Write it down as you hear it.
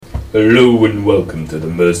Hello and welcome to the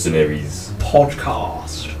Mercenaries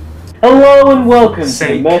podcast. Hello and welcome to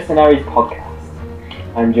Sake. the Mercenaries podcast.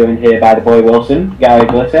 I'm joined here by the boy Wilson, Gary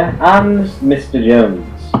Glitter, and Mr. Jones.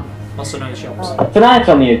 Also known as Jones. Tonight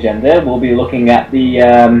on the agenda, we'll be looking at the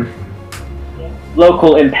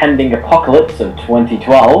local impending apocalypse of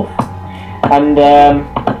 2012, and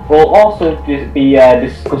we'll also be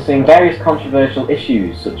discussing various controversial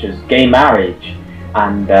issues such as gay marriage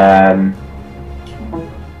and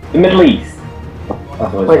the Middle East.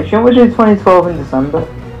 Wait, shouldn't we do 2012 in December?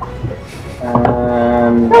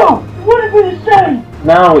 No! What did we say?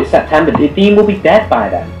 No, it's September. The Dean will be dead by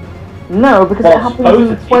then. No, because it happens on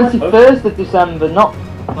the supposedly. 21st of December, not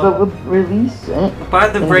the release it. By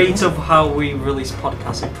the rate of how we release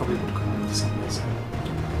podcasts, it probably would come in December. So.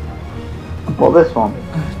 What, this one?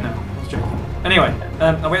 No, I was joking. Anyway,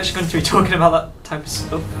 are we actually going to be talking about that type of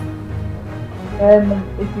stuff?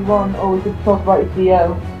 If you want, or we could talk about your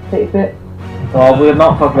CEO. Take a bit. Well, we'll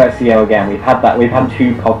not talk about CEO again. We've had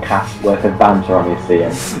 2 podcasts worth of banter on his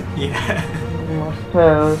CEO. Yeah. I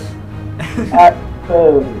suppose.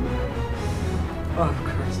 Oh,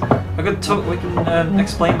 Christ. I could talk. We can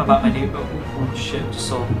explain about my new. Oh shit! Just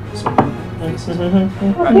saw some faces.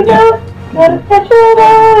 Right, yeah.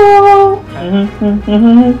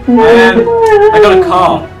 I got a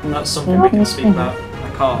car. That's something we can speak about. A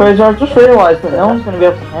car. Fraser, I've just realised that no one's going to be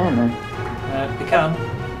able to hear me. We can.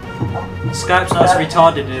 Skype's not as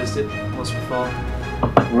retarded as it was before.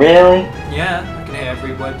 Really? Yeah, I can hear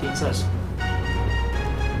every word Dean says.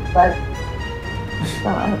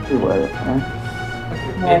 Every word,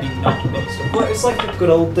 Maybe not many stuff. But it's like the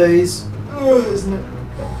good old days, isn't it?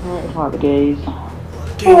 It's like the gays.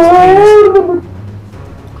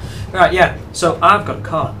 Right, yeah. So I've got a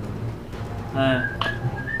car.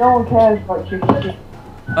 No one cares about you.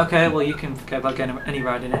 Okay, well you can care about getting any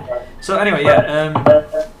ride in it. So anyway, yeah.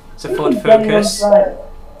 It's a Ford Focus.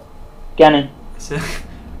 Genny.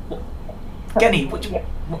 Genny.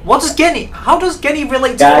 What does Genny? How does Genny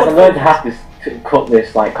relate to Guys, Ford I'm going to Focus? have to cut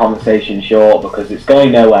this conversation short because it's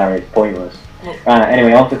going nowhere. It's pointless. Right.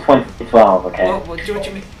 Anyway, on to 2012. Okay. What do you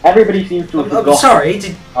mean? Everybody seems to have I'm forgotten. sorry.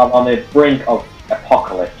 On the brink of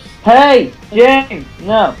apocalypse. Hey, James!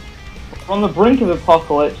 No. We're on the brink of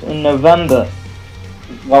apocalypse in November.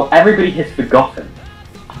 Well, everybody has forgotten.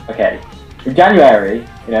 Okay. In January,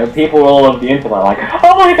 people all over the internet like,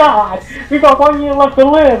 oh my god, we've got 1 year left to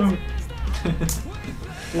live.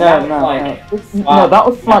 No, that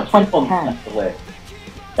was like 2010. Left to live.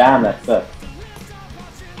 Damn, that sucks.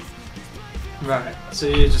 Right. So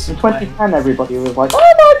you're just In implying- 2010, everybody was like, oh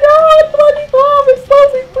my god, 2012 is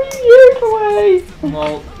only 3 years away!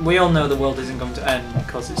 Well, we all know the world isn't going to end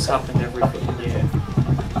because it's happened every fucking year.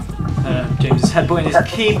 James is headbutting his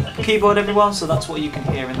keyboard, everyone, so that's what you can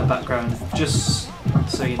hear in the background. Just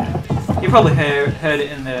so you know, you probably heard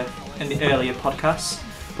it in the earlier podcasts,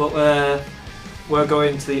 but we're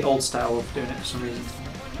going to the old style of doing it for some reason.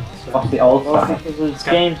 So, What's the old Well, stuff? because of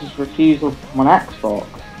James' refusal on Xbox.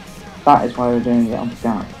 That is why we're doing it on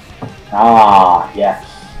Skype. Ah, yes.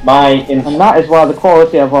 And that is why the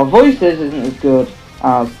quality of our voices isn't as good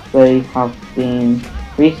as they have been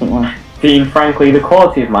recently. Dean, frankly, the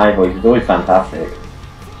quality of my voice is always fantastic.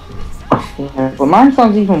 Yeah, but mine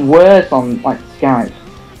sounds even worse on Skype.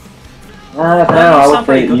 I don't know, I would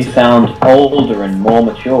say that you sound older and more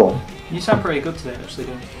mature. you sound pretty good today, actually,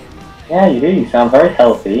 don't you? Yeah, you do. You sound very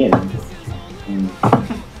healthy and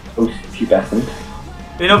post-pubescent.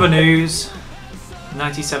 In other news,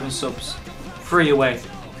 97 subs, 3 away.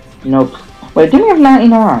 Nope. Wait, didn't we have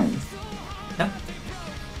 99? Yeah.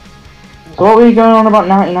 So what were you going on about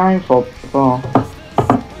 99 for before?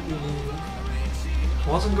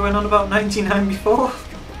 Wasn't going on about 99 before?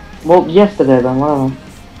 Well, yesterday then, whatever.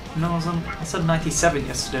 No, I said 97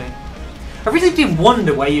 yesterday. I really do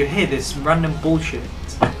wonder where you hear this random bullshit.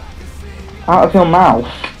 Out of your mouth.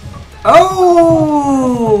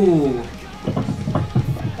 Oh!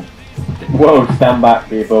 Whoa, stand back,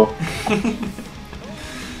 people.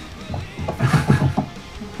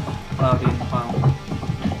 Wow, dude, wow.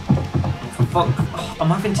 Fuck. Oh, I'm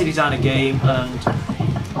having to design a game and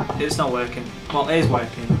it's not working. Well, it is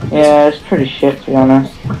working. Yeah, it's pretty shit to be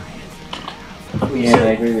honest. Yeah,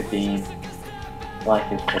 I agree with Dean.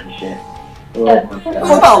 Life is pretty shit.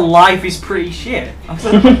 What about life is pretty shit? I'm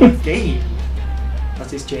talking about a game.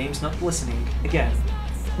 That is James not listening again.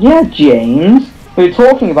 Yeah, James. We were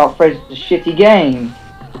talking about Fraser's shitty game.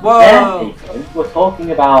 Whoa! Yeah, we're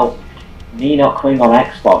talking about me not coming on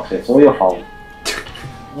Xbox. It's all your fault.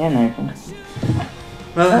 Yeah, Nathan.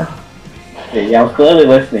 Yeah, I was clearly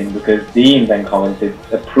listening because Dean then commented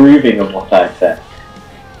approving of what I said.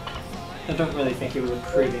 I don't really think he was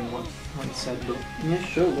approving what he said, but yeah,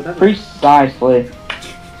 sure, whatever. Precisely.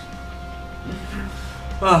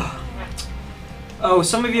 Oh,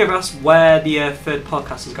 some of you have asked where the third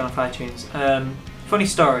podcast has gone off iTunes. Funny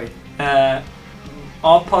story. Our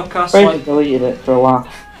podcast. Fraser deleted it for a while.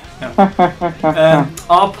 No.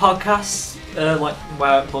 Our podcast, like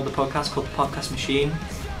where I upload the podcast, called the Podcast Machine.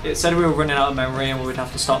 It said we were running out of memory and we would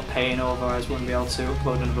have to stop paying, or otherwise we wouldn't be able to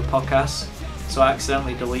upload another podcast. So I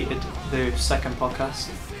accidentally deleted the second podcast,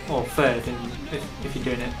 or third, if you're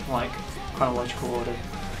doing it like chronological order.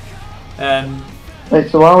 Wait,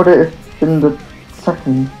 so why would it have been the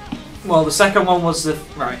second? Well, the second one was it's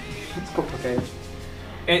complicated.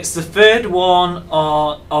 It's the third one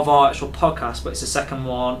of our actual podcast, but it's the second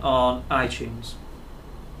one on iTunes.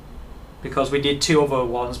 Because we did 2 other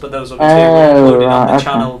ones, but those obviously were uploaded on the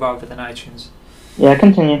channel rather than iTunes. Yeah,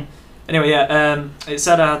 continue. Anyway, yeah, it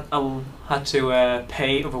said I had to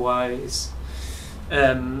pay, otherwise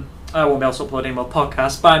I won't be able to upload any more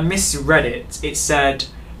podcasts. But I misread it. It said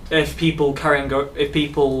if people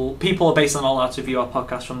people are based on allowed to view our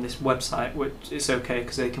podcast from this website, which is okay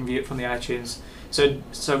because they can view it from the iTunes. So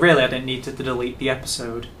really, I didn't need to delete the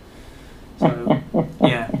episode. So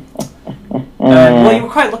yeah. Well, you were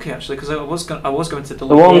quite lucky actually, because I was going to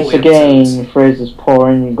delete all the once again, episodes. Fraser's poor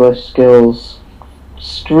English skills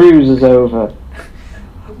screws us over.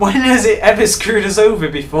 When has it ever screwed us over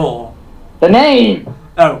before? The name!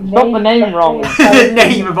 Oh. Got the name wrong. The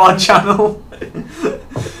name of our channel.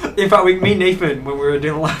 In fact, me and Nathan, when we were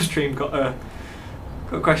doing a live stream, got a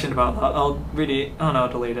question about that. I'll read it. Oh no, I'll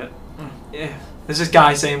delete it. Yeah. There's this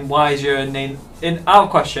guy saying, why is your name... In our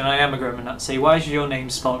question, I am a grammar Nazi, why is your name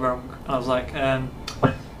spelled wrong? And I was like,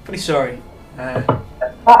 pretty sorry.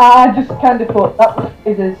 I just kind of thought that was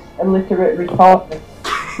his illiterate retarded.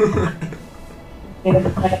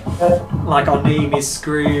 Like our name is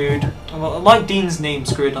screwed. Well, like Dean's name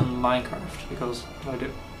screwed on Minecraft, because I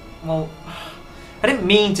do... Well, I didn't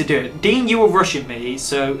mean to do it. Dean, you were rushing me,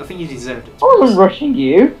 so I think you deserved it. I wasn't rushing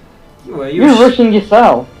you. You were. You were rushing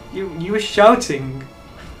yourself. You were shouting.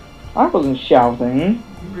 I wasn't shouting.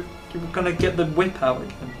 You were gonna get the whip out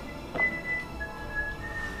again.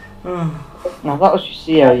 Now that was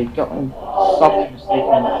your CEO. You've got him softly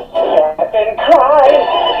mistaken.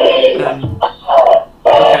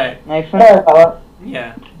 Okay. Nathan?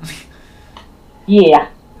 Yeah. Yeah.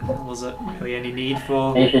 Was it really any need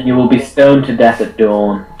for? Nathan, you will be stoned to death at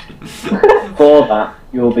dawn. For that,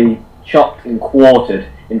 you will be chopped and quartered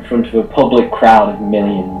in front of a public crowd of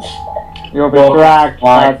millions. You'll be dragged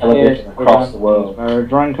live by television across the world. where a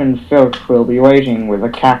drunken filch will be waiting with a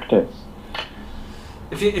cactus.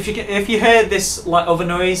 If you heard this like other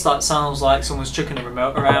noise that sounds like someone's chucking a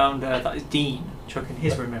remote around, that is Dean chucking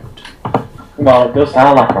his remote. Well, it does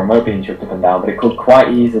sound like a remote being chucked up and down, but it could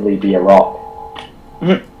quite easily be a rock.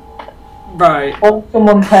 Right. On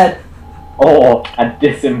someone's head. Or a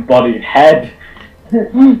disembodied head.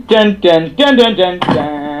 Dun dun dun dun dun dun.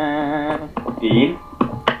 Dean,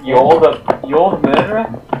 you're the murderer?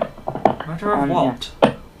 Matter of what?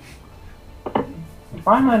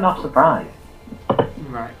 Why am I not surprised?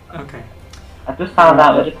 Right. Okay. I just found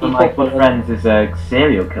out that one of my good friends is a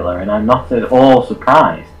serial killer, and I'm not at all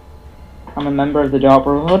surprised. I'm a member of the Dark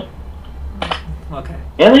Brotherhood. Okay.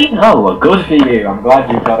 Really? Oh, well, good for you. I'm glad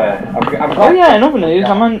you've got a... Oh yeah, in other news,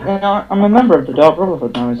 I'm a member of the Dark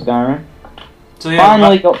Brotherhood now in Skyrim. So yeah,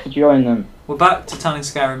 Finally got to join them. we're back to tanning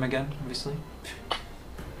Skyrim again, obviously.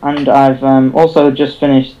 And I've also just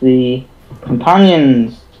finished the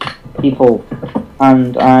Companions people,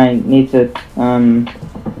 and I need to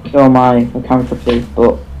kill my lycanthropy,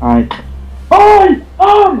 but I... I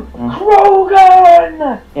am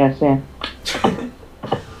Krogan! Yes, yeah.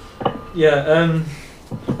 Yeah.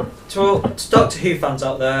 To Doctor Who fans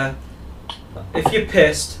out there, if you're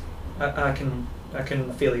pissed, I can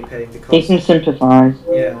feel your pain He because can sympathise.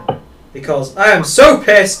 yeah, because I am so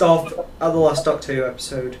pissed off at the last Doctor Who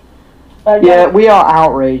episode. Yeah, we are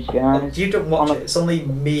outraged, guys. You don't watch it. It's only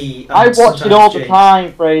me. And I watch it sometimes all the James.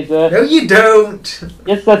 time, Fraser. No, you don't.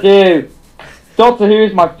 Yes, I do. Doctor Who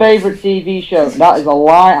is my favourite TV show. That is a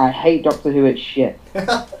lie. I hate Doctor Who. It's shit.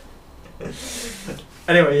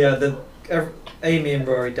 Anyway, yeah, Amy and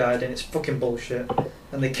Rory died, and it's fucking bullshit.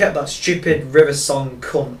 And they kept that stupid River Song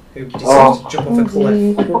cunt who decided to jump off a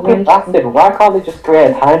cliff. Fucking bastard, why can't they just create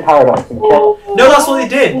a time paradox and kill? No, that's what they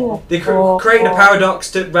did. They created a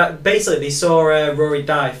paradox to basically they saw Rory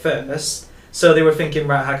die first, so they were thinking,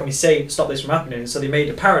 right, how can we stop this from happening? So they made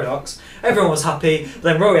a paradox. Everyone was happy. But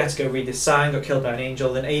then Rory had to go read this sign, got killed by an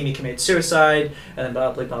angel. Then Amy committed suicide, and then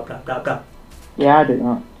blah blah blah blah blah blah. Yeah, I do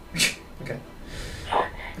that. Okay.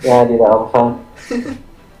 Yeah, I do that all the time.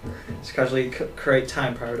 Just casually create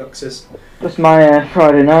time paradoxes. Just my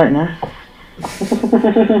Friday night now.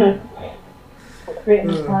 Creating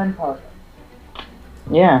a time pod.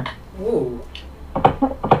 Yeah. Ooh.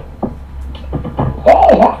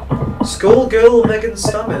 Schoolgirl Megan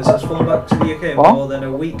Stammers has flown back to the UK What? more than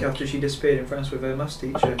a week after she disappeared in France with her maths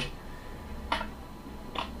teacher.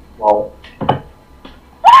 Well,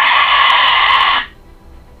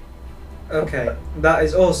 Okay, that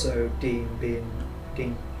is also Dean being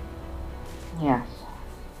Dean. Yes.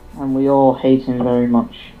 And we all hate him very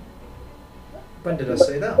much. When did I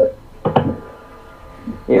say that?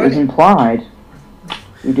 It was implied.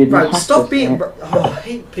 You didn't Right, have stop to being. say it. Oh, I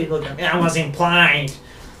hate people going, "Yeah, it was implied."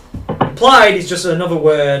 Implied is just another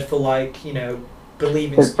word for, like, you know,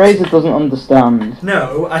 believing. The Fraser doesn't understand.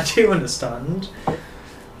 No, I do understand.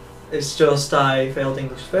 It's just I failed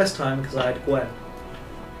English first time because I had Gwen.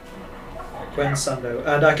 Gwen Sando.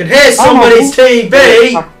 And I can hear somebody's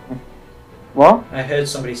TV! What? I heard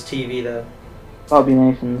somebody's TV there. That'll be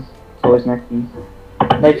Nathan's. It's always Nathan's.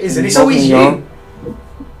 Isn't it always you?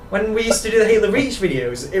 When we used to do the Halo Reach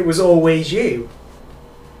videos, it was always you.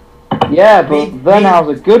 Yeah, but then I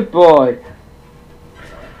was a good boy.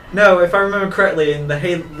 No, if I remember correctly, in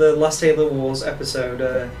the last Halo Wars episode,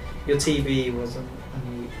 your TV wasn't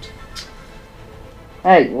mute.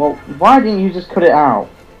 Hey, well, why didn't you just cut it out?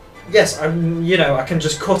 Yes, I can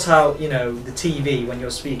just cut out, the TV when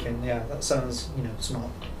you're speaking. Yeah, that sounds,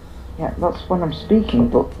 smart. Yeah, that's when I'm speaking,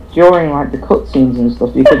 but during, like, the cutscenes and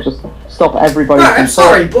stuff, you could just stop everybody Right, from I'm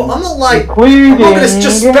sorry, talking, but I'm not like... including I'm not going to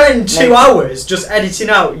just spend 2 Nathan. hours just editing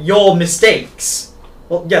out your mistakes.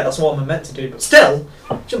 Well, yeah, that's what I'm meant to do, but still,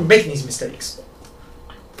 you shouldn't be making these mistakes.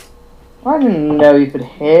 I didn't know you could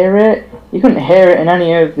hear it. You couldn't hear it in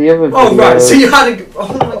any of the other videos. Oh, right, so you had a...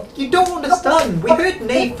 Oh, my, you don't understand. We heard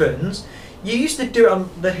Nathan's. You used to do it on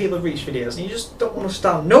the Halo Reach videos, and you just don't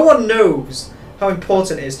understand. No one knows how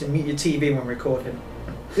important it is to mute your TV when recording.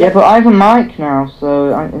 Yeah, but I have a mic now, so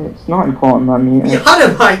it's not important that I mute You it. had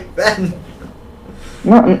a mic then.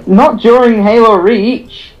 Not during Halo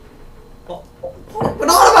Reach. We're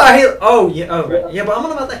not about Halo... Oh, yeah, right. Yeah, but I'm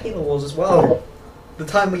on about the Halo Wars as well. The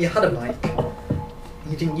time when you had a mic,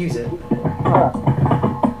 you didn't use it.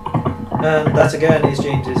 And that again is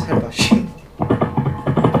James's head bashing.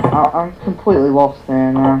 I'm completely lost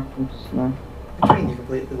here now. I'm just, What do you mean you're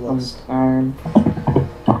completely lost? I'm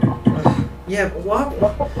Yeah, but what?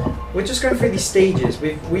 We're just going through these stages.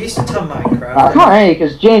 We used to tell Minecraft. I can't hear you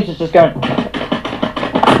because James is just going.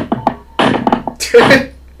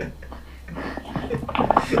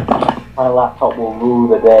 my laptop will rule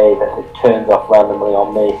the day that it turns off randomly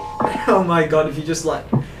on me. Oh my god! If you just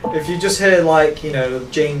hear like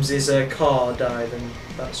James's car die, then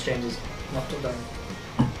that's James's laptop dying.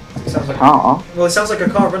 It sounds like Car? Well, it sounds like a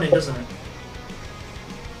car running, doesn't it?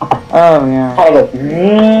 Oh yeah. Kind of.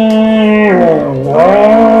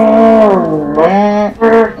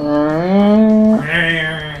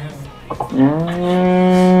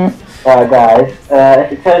 Guys,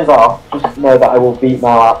 if it turns off, just know that I will beat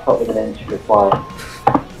my laptop with an inch of its life.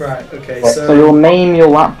 Right. Okay. So you'll maim your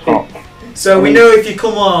laptop. So we know if you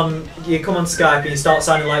come on Skype and you start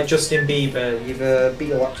sounding like Justin Bieber, you've beat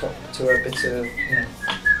your laptop to a bit of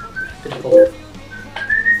difficult.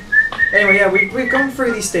 Anyway, yeah, we've gone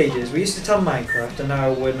through these stages. We used to tell Minecraft, and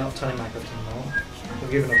now we're not telling Minecraft anymore.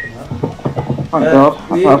 We've given up on that. Thank God.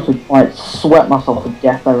 I have to like sweat myself to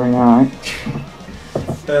death every night.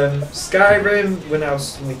 Skyrim, we're now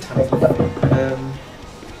telling.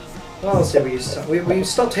 What else did we used to? We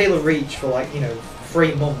stopped Halo Reach for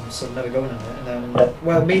 3 months and never going on it, and then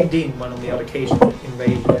me and Dean went on the odd occasion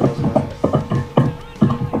invade because of it.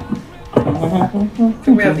 I think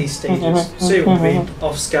we have these stages. Soon we'll be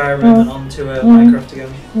off Skyrim and onto Minecraft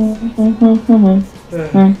again.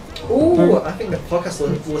 Ooh, I think the podcast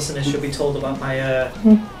listeners should be told about my Ayala?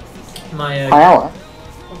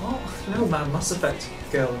 no, my Mass Effect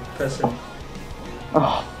girl person.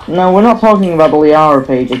 Oh, no, we're not talking about the Liara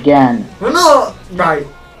page again. We're not right.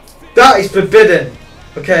 That is forbidden.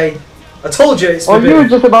 Okay, I told you it's Oh, forbidden. you were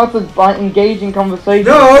just about to engage in conversation.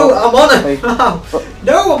 No, I'm on it. But-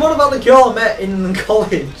 No, I'm on about the girl I met in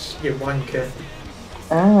college. You wanker.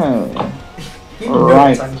 Oh. You know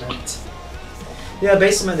Right. what I meant. Yeah,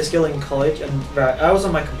 basically met this girl in college, and I was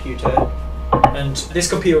on my computer, and this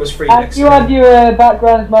computer was free next You to had me. your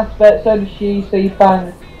background as Mass Effect, so does she, so you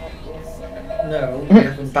banged. No, we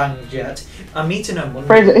haven't banged yet. I'm meeting her Monday.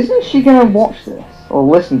 Fraser, isn't she gonna watch this or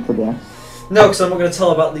listen to this? No, because I'm not going to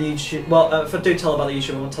tell about the YouTube. Well, if I do tell about the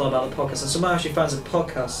YouTube, I won't tell about the podcast. And somehow she finds the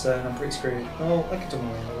podcast, and I'm pretty screwed. Oh, I can do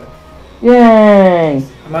more of it. Yay!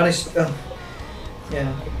 I managed.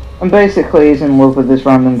 Yeah. And basically, he's in love with this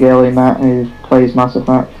random girl he met who plays Mass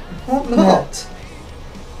Effect. What not?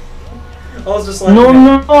 I was just like, No, I'm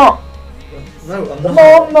not! no, I'm not.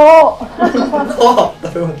 No, I'm not! I'm not.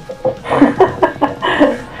 No.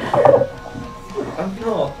 I'm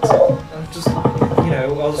not. I'm just, you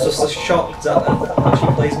know, I was just shocked that she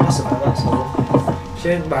plays Mass Effect, that's all. She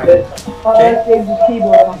ain't married. James's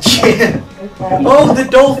keyboard. Oh, the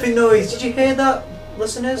dolphin noise! Did you hear that,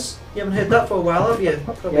 listeners? You haven't heard that for a while, have you?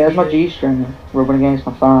 Probably Yeah, it's my you. G-string rubbing against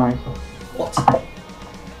my thighs. What?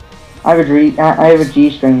 I have a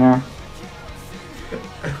G-string now.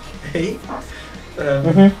 Hey?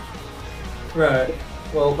 Right.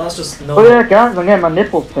 Well, that's just Oh normal. yeah, guys, I'm getting my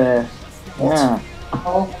nipples pierced. What? Yeah.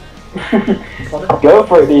 Go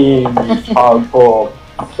for it, you hardcore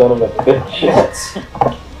son of a bitch.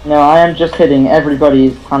 What? No, I am just kidding.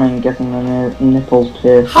 Everybody's planning on getting their nipples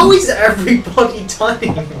pierced. How is everybody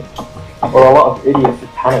tanning? Well, a lot of idiots are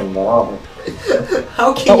tanning then, aren't they?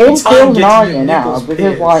 How can But you all tan girls getting are your here now nipples because,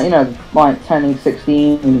 pierced? like, you know, like turning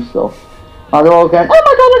 16 and stuff. Like, they're all going, oh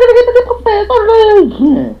my god, I'm gonna get the nipples pierced.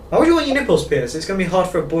 Why would you want your nipples pierced? It's going to be hard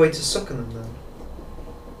for a boy to suck on them then.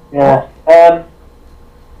 Yeah.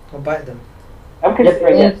 Or bite them. I'm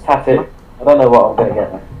considering Yes. it tattoo. I don't know what I'm gonna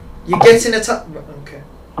get there. You're getting a tattoo. Okay.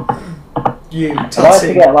 You I'd like to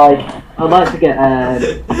tattoo.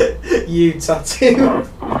 get You tattoo.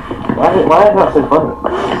 Why is that so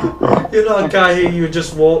funny? You're not a guy who you would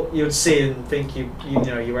just walk, you would see and think you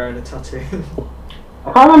know you're wearing a tattoo.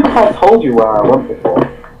 I can't remember if I told you where I went before.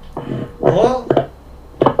 What?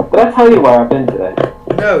 Did I tell you where I've been today?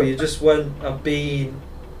 No, you just went. I've been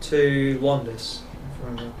to Londis.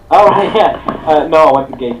 Oh right, yeah. No, I went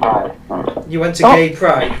to Gay Pride. You went to Gay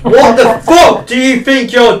Pride. What the fuck do you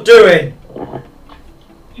think you're doing?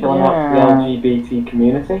 Chilling out with the LGBT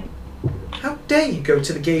community. How dare you go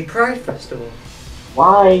to the Gay Pride Festival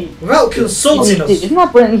Why? without consulting us? Isn't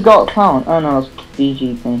that Britain's Got Talent? Oh no, that's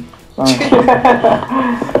DGT. Sorry.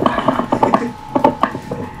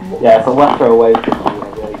 Yeah, it's a letter away from being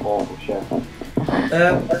a really awful show.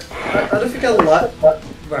 I don't think I like.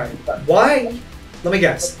 Right. Why? Let me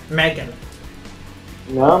guess. Megan.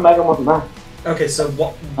 No, Megan wasn't there. Okay, so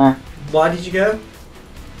what? Nah. Why did you go?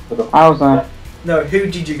 I was there. No,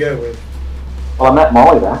 who did you go with? Well, I met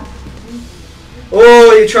Molly there.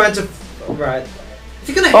 Oh, you're trying to. Right. If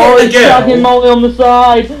you're gonna hit Oh, a he's shagging girl, Molly on the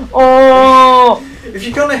side. Oh. if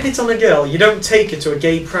you're gonna hit on a girl, you don't take her to a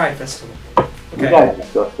Gay Pride Festival. You Okay. guys are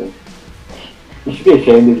disgusting. You should be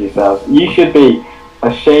ashamed of yourselves. You should be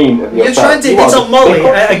ashamed of You're yourself. trying to You hit are on Molly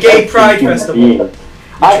disgusting at a Gay Pride human Festival. being.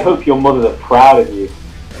 I hope your mothers are proud of you.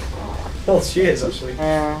 Well, she is actually.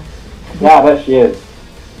 Yeah. Yeah, I bet she is.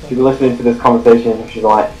 She'll be listening to this conversation and she's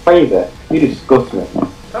like, Fraser, you disgust me.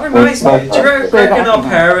 That reminds me. Do you reckon our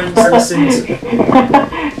parents listen to?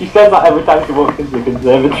 She says that every time she walks into the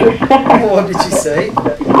conservatory. What did she say?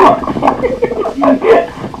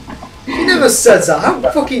 She never says that. How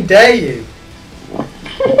fucking dare you?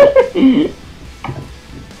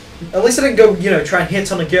 At least I didn't go, try and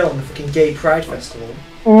hit on a girl on the fucking Gay Pride Festival.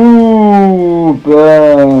 Ooh,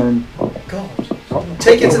 burn. God.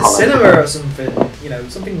 Take it to the cinema or something.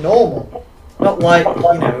 Something normal. Not like,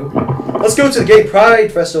 let's go to the Gay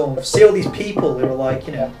Pride Festival and see all these people who are like,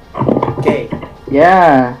 gay.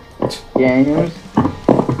 Yeah. James.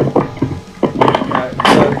 Right,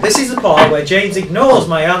 so this is the part where James ignores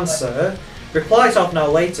my answer, replies half an hour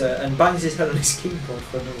later, and bangs his head on his keyboard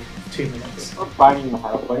for another 2 minutes. I'm banging my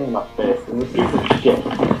head, banging my face. It's a piece of shit.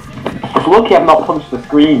 It's lucky I've not punched the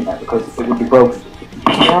screen yet because it would be broken.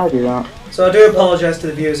 Yeah, I do that. So I do apologise to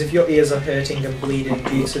the viewers if your ears are hurting and bleeding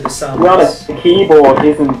due to the sound. To be honest, the keyboard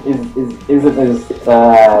isn't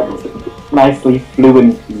as nicely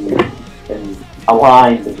fluent and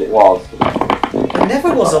aligned as it was. It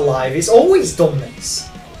never was alive, it's always done this.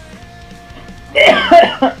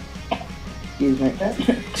 Excuse me.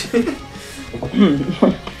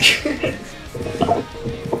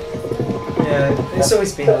 Yeah, it's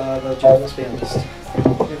always been like that though, Joe, let's be honest.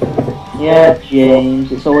 Yeah,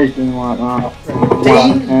 James. It's always been like that.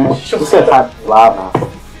 Dean, Yeah. shut Just gonna up. type loud now.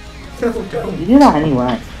 No, don't. You do that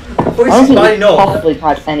anyway. Voice I don't is think mine you up. possibly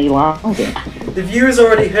type any louder. The viewers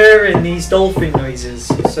already hearing these dolphin noises,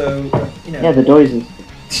 so, Yeah, the noises.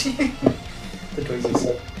 the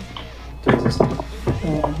noises.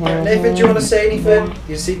 Nathan, do you want to say anything?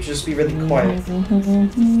 You seem to just be really quiet. Do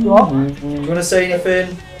What? you want to say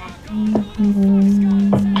anything?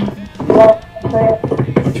 What? Say it.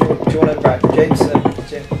 Do you want to, right, James,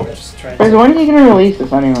 we're just trying Fraser, to... when are you going to release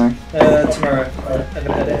this anyway? Tomorrow. I'm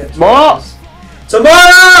gonna edit it. What?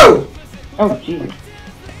 Tomorrow! Oh, jeez.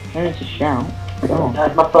 I need to shout. Oh.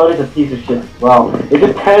 My phone is a piece of shit as well. It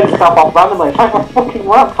just turns itself off randomly. It's like my fucking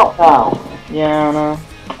laptop now. Yeah, I know.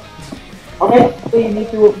 Okay. So you need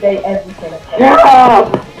to update everything. Yeah!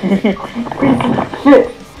 Shit!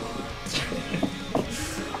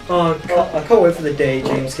 Oh, I can't wait for the day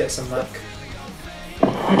James gets a Mac.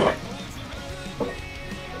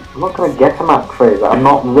 I'm not gonna get a Mac, Fraser. I'm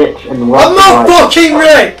not rich and well. I'm not fucking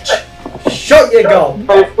rich! Shut your gob!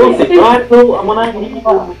 When I rule in the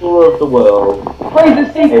middle of the world. Fraser,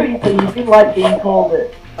 secretly, you do like being called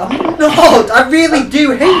it. I'm not! I really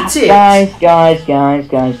do hate it!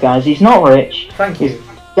 Guys, he's not rich. Thank you.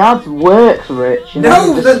 Dad's work's rich, and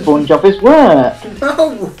No, he's a sponge off his work.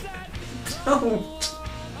 No! No!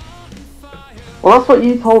 Well, that's what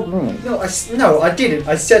you told me. No, I didn't.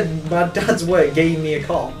 I said my dad's work gave me a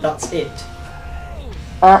car. That's it.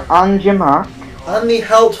 And your Mac, And he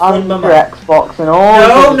helped fund and my your Mac. Xbox, and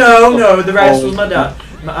all. No, the rest was my dad.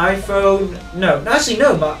 My iPhone, no, actually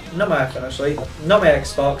no, not my iPhone actually, not my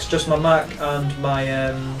Xbox, just my Mac and my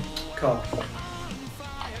car.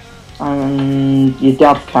 And your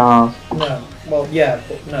dad's cars. No, well yeah,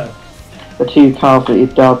 but no. The 2 cars that your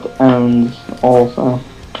dad owns also.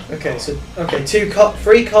 Okay, so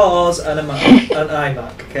three cars and a Mac, an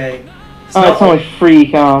iMac. Okay. It's only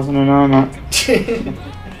 3 cars and an iMac.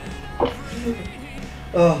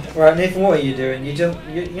 Oh, right, Nathan, what are you doing?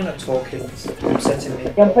 You're not talking. It's upsetting me.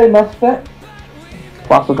 You want to play Mass Effect?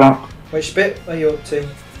 What's that? Which bit are you up to?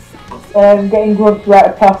 Getting Grunt to write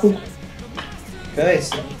a passage. Okay,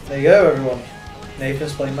 so there you go, everyone.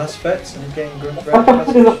 Nathan's playing Mass Effect and getting Grunt My phone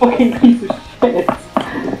is a fucking piece of shit.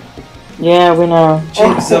 Yeah, we know.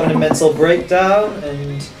 James is having a mental breakdown,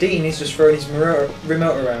 and Dean is just throwing his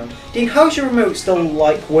remote around. Dean, how's your remote still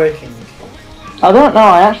like working? I don't know,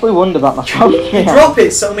 I actually wonder that myself. You drop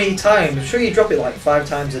it so many times. I'm sure you drop it like 5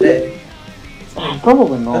 times a day.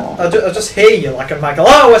 Probably more. I just hear you like a Michael.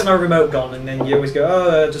 Oh, where's my remote gone? And then you always go,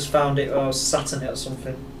 oh, I just found it. Oh, I sat on it or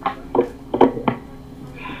something.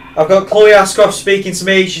 I've got Chloe Ashcroft speaking to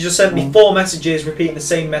me. She just sent me 4 messages repeating the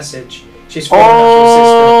same message. She's from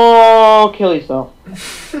Oh, kill yourself. her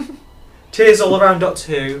sister. Tears all around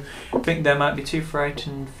Doctor Who. I think there might be 2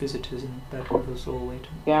 frightened visitors in bed with us all later.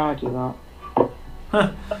 Yeah, I do that.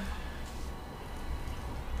 Huh.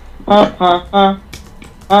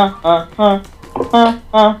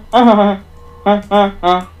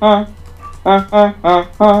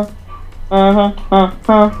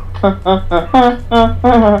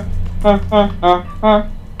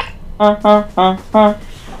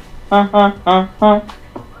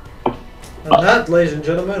 And that, ladies and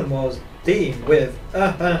gentlemen, was Dean with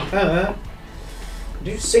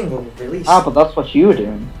new single release. Ah, but that's what you were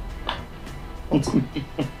doing.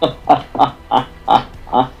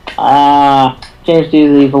 James,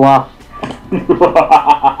 do leave a laugh.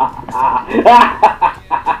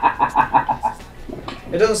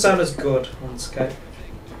 It doesn't sound as good on Skype.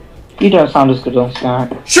 You don't sound as good on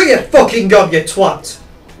Skype. Shut your fucking gob, you twat!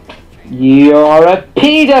 You're a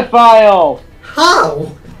paedophile!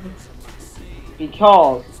 How?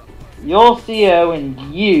 Because your CEO and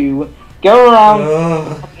you go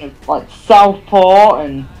around like Southport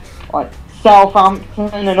and like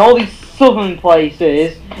Southampton and all these southern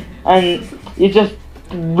places, and you just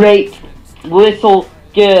rape little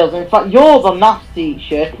girls. In fact, you're the maths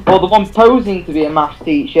teacher, or the one posing to be a maths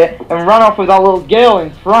teacher, and ran off with that little girl in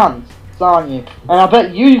France, aren't you? And I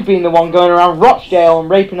bet you've been the one going around Rochdale and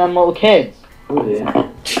raping them little kids. Oh dear.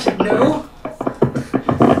 No.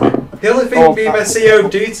 The only thing me and my CEO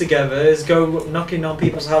do together is go knocking on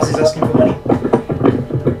people's houses asking for money.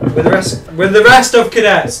 With the rest of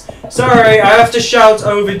cadets. Sorry, I have to shout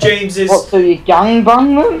over James's. What, so you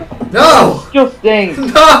gangbang them? No! Disgusting.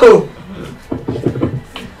 No!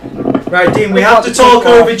 Right, Dean, we have to talk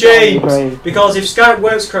over James. Because if Skype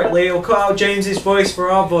works correctly, it'll cut out James's voice for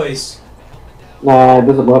our voice. No, it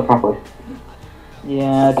doesn't work properly.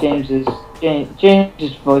 Yeah, James's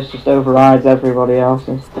voice just overrides everybody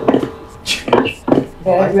else's.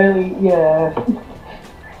 Yeah, really, yeah.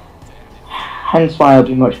 Hence why it'd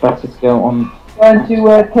be much better to go on. Trying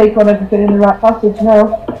to take on everything in the right passage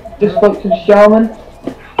now. Just spoke to the shaman.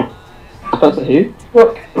 Spoke to who?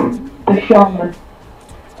 Look, the shaman.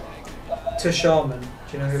 To Shaman. Do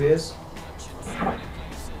you know who he is?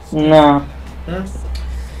 No. Huh?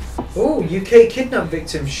 Oh, UK kidnap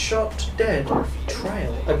victim shot dead off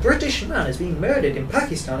trial. A British man has been murdered in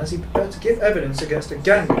Pakistan as he prepared to give evidence against a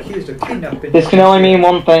gang accused of kidnapping. This can only mean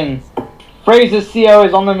one thing. Fraser's CO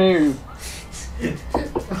is on the move.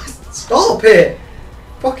 Stop it!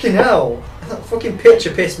 Fucking hell! That fucking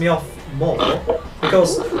picture pissed me off more.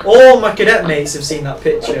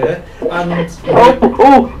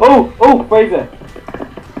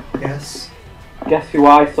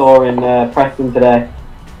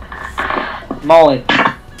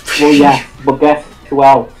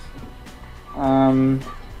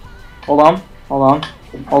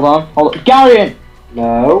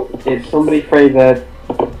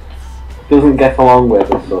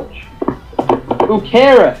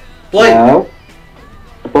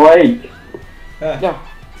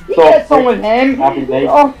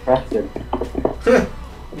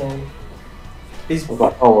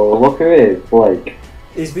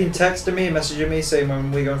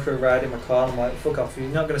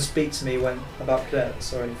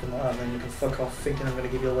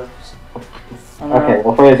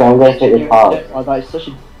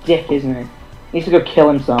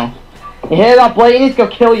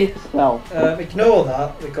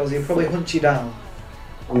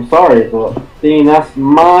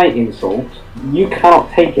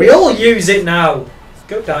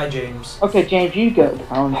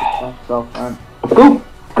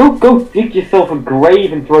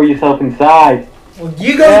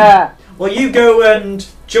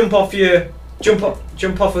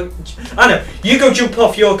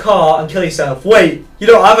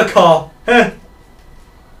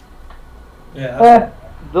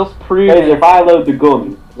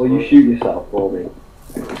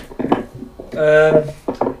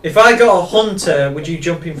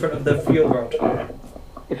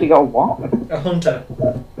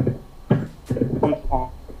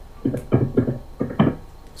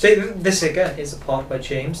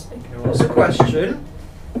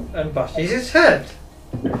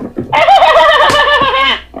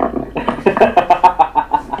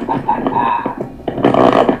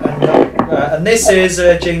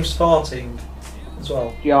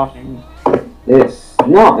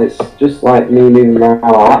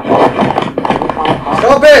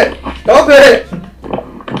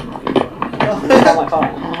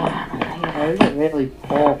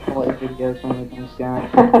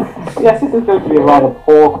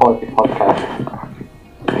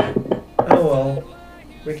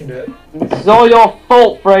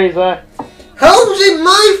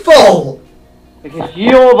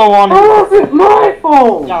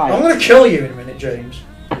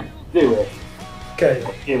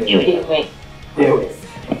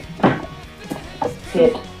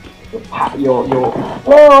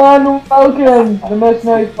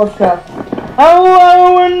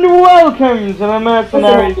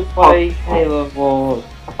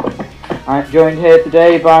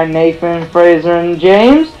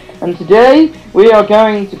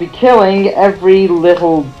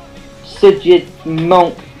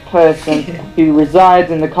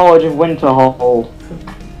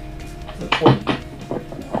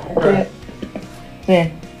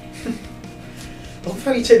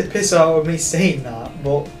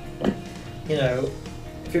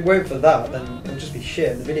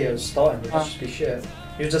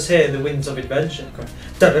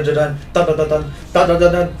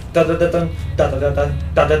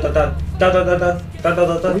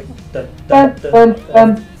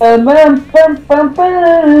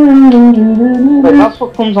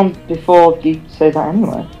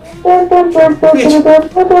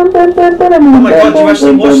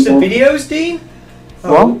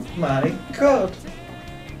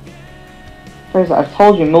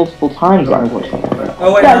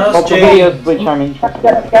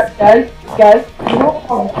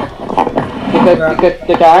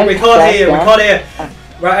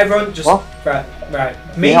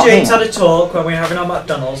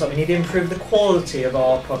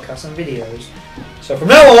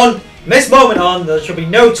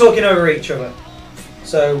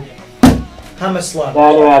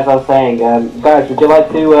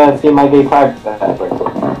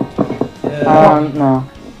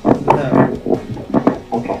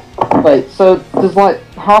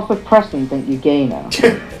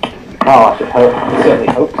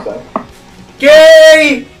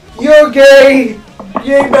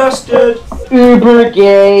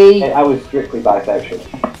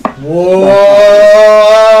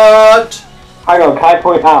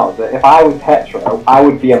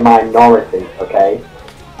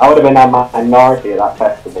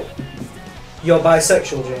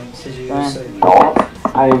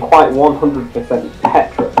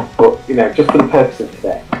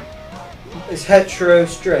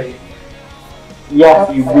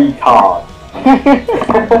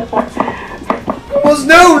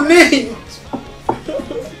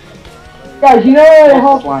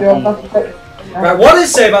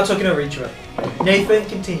 Nathan,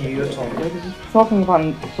 continue your talk. Talking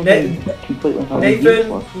about something completely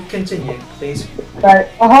Nathan, continue, please. Right,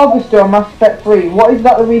 a Harvester on Mass Effect 3. What is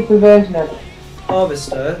that the Reaper version of?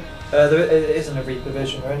 Harvester? It isn't a Reaper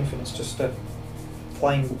version or anything, it's just a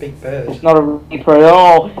flying big bird. It's not a Reaper at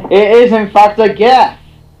all. It is in fact a Geth.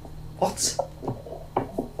 What?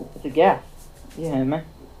 It's a Geth. You hear me?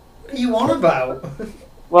 What are you on about?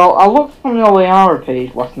 Well, I looked on the Oliara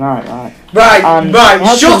page last night, right?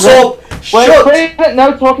 Right, shut up! Wait,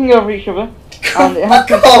 no talking over each other. And it has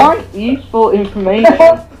some quite useful information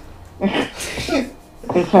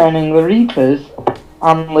concerning the Reapers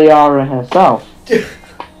and Liara herself.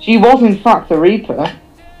 She was in fact a Reaper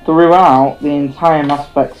throughout the entire Mass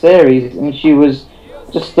Effect series, and she was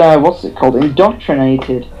just,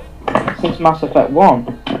 indoctrinated since Mass Effect 1.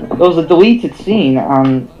 There was a deleted scene,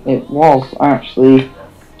 and it was actually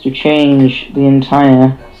to change the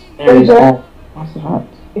entire series of Mass Effect.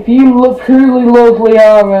 If you truly love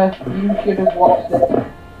Liara, you should have watched it.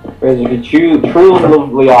 Whereas if you truly love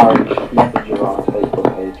Liara, you should message her on her Facebook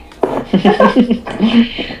page.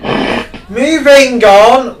 Moving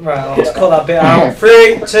on. Right, I'll just cut that bit out.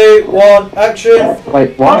 3, 2, 1, action.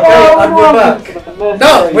 Wait, what? Okay, and we're back.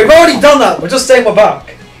 No, we've already done that. We're just saying we're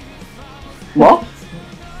back. What?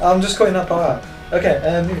 I'm just cutting that part out. Okay,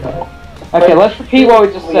 moving on. Okay, let's repeat what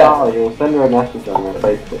we just said. Liara, you'll send her a message on her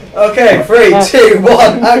Facebook. Okay, 3, 2,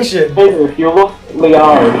 1, action. If you love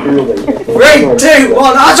Liara, truly. 3, 2,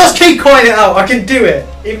 1. I'll just keep cutting it out. I can do it,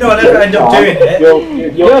 even though I never end up doing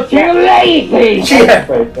it. You're too lazy! Yeah.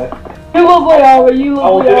 You love Liara, you I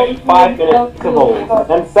will love Liara. do 5-minute intervals,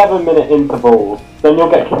 then 7-minute intervals. Then you'll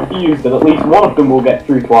get confused, and at least one of them will get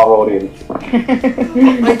through to our audience.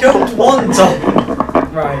 I don't want to.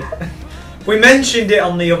 Right. We mentioned it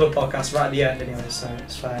on the other podcast right at the end anyway, so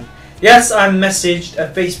it's fine. Yes, I messaged a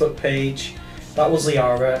Facebook page. That was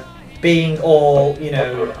Liara. Being all,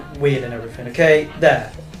 weird and everything, okay?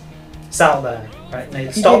 There. It's out there. Right,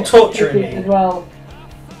 Nathan, stop torturing me. As well.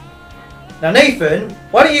 Now, Nathan,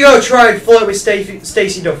 why don't you go try and flirt with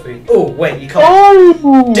Stacey Duffy? Oh, wait, you can't.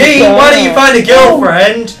 Oh, Dean, why don't you find a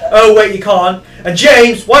girlfriend? Oh, wait, you can't. And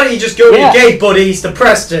James, why don't you just go with your gay buddies to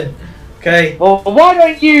Preston? Okay. Well, why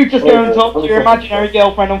don't you just go and talk to your imaginary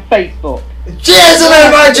girlfriend on Facebook? Cheers, an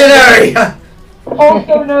imaginary!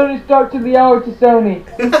 Also known as Dr. Liara to Sony.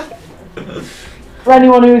 For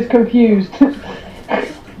anyone who is confused.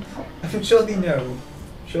 Surely no.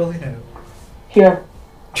 Surely no. Sure.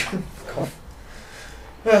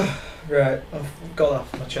 Right, I've got that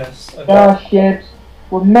off my chest. Okay. Starships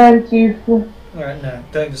were meant to. Alright, no,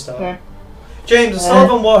 don't even start. Okay. James, I still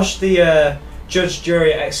haven't watched the Judge,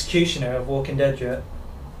 Jury, Executioner of Walking Dead yet.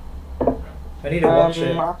 I need to watch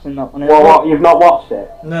it. What? You've not watched it?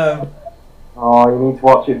 No. Oh, you need to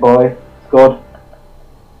watch it, boy. It's good.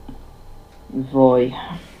 Boy.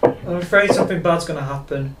 I'm afraid something bad's gonna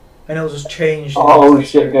happen, and it'll just change. Oh,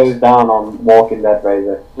 shit goes down on Walking Dead,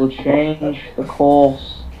 Razor. Will change the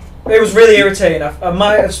course. It was really irritating. I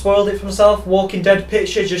might have spoiled it for myself. Walking Dead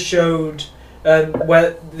picture just showed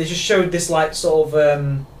where they just showed this like sort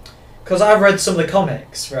of because I've read some of the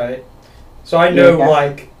comics, right? So I know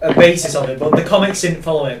like a basis of it, but the comics didn't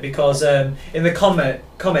follow it because in the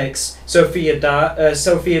comics Sophia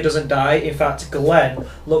doesn't die. In fact, Glenn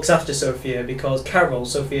looks after Sophia because Carol,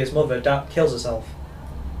 Sophia's mother, kills herself.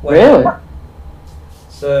 Really?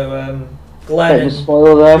 So Glenn and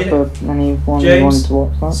spoiler there for anyone who wanted to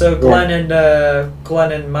watch that. So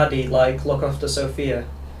Glenn and Maddie like look after Sophia.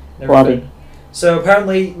 Maddie. So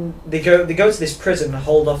apparently they go to this prison and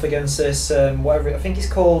hold off against this whatever I think it's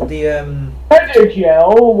called the Predator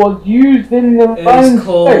gel was used in the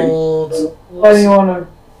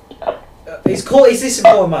it's called it's this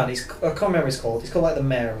important man. I can't remember what it's called. It's called like the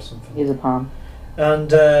mayor or something. He's a pan.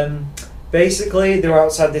 And basically they're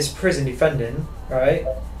outside this prison defending, right?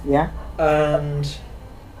 Yeah. And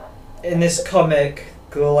in this comic,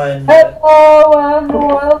 Glenn. Hello and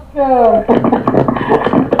welcome.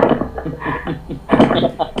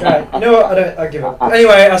 Right, you know what? I give up.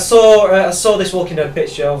 Anyway, I saw this Walking Dead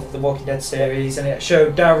picture of the Walking Dead series, and it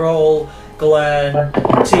showed Daryl, Glenn,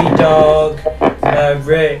 T-Dog,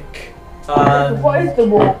 Rick, and What is the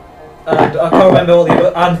war? and I can't remember all the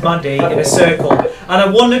other, and Maddie in a circle. And I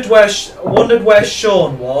wondered where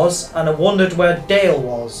Sean was, and I wondered where Dale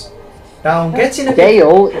was. Now I'm getting a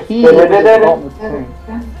Dale, he was at the bottom of the thing.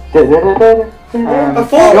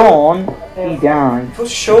 Sean, he died. I thought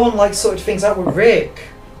Sean like sorted things out with Rick.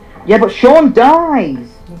 Yeah, but Sean dies.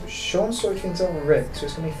 Sean sorted things out with Rick, so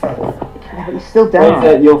it's gonna be fun. Yeah, but he still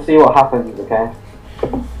dies. You'll see what happens, okay?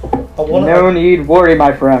 No need worry,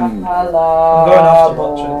 my friend. I'm going off to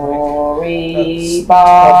watch it.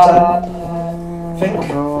 Like, think.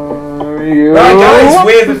 Right, Guys,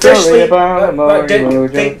 we have officially.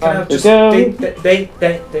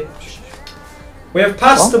 We have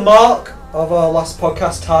passed the mark of our last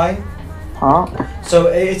podcast time. Huh? So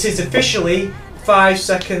it is officially 5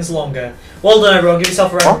 seconds longer. Well done, everyone. Give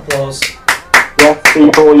yourself a round of applause. Yes,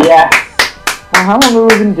 people, yes. How long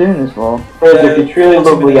have we been doing this for? If you truly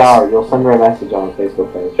love Liara, you'll send her a message on her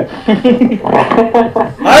Facebook page.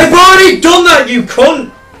 I've already done that, you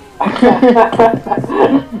cunt!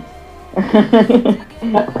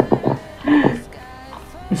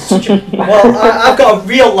 Well, I've got a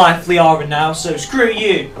real life Liara now, so screw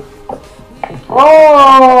you.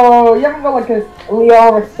 Oh, you haven't got like a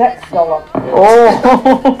Liara sex doll.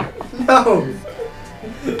 Oh! No.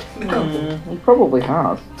 He probably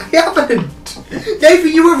has. I haven't.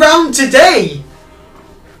 David, you were around today.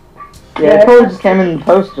 Yeah, it probably just came in the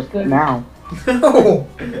post just now. No.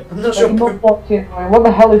 I'm not sure. I'm not watching. What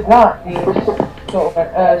the hell is that? It's sort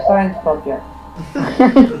of a science project.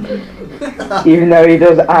 Even though he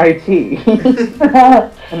does IT.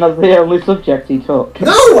 And that's the only subject he took.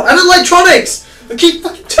 No, and electronics. I keep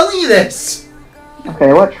fucking telling you this. Okay,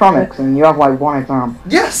 electronics, and you have like one exam.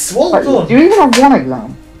 Yes, well Wait, done. do you even have one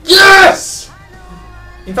exam? Yes.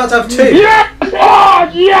 In fact, I have 2. Yes! Oh,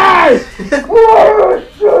 yes! Where is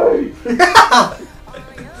she?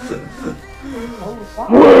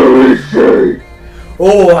 Where is she?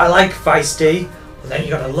 Oh, I like feisty. But then you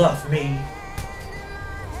gotta love me.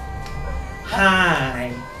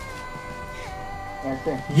 Hi. That's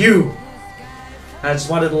it. You. I just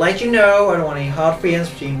wanted to let you know I don't want any hard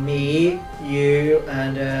feelings between me, you,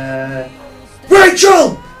 and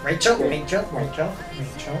Rachel! Rachel.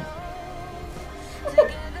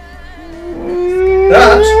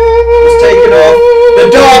 That was taken off The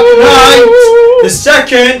Dark Knight, the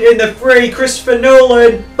second in the 3 Christopher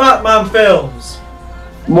Nolan Batman films.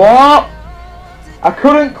 What? I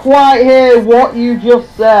couldn't quite hear what you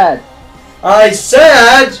just said. I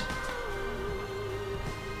said.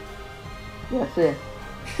 Yes, yeah.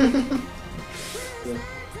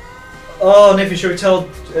 Oh, Niffy, should we tell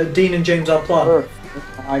Dean and James our plan?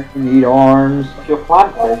 I need arms. Your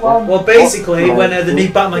flag, Well, basically, when the new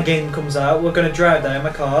Batman game comes out, we're gonna drive there in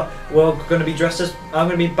my car. We're gonna be dressed as I'm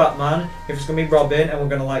gonna be Batman. If it's gonna be Robin, and we're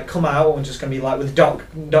gonna like come out, and we're just gonna be like with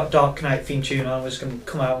the Dark Knight theme tune on. We're just gonna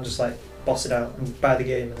come out and just like boss it out and buy the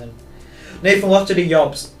game, and then Nathan will have to do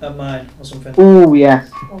yobs at mine or something. Ooh, yes.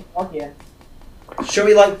 Oh, God, yeah. Should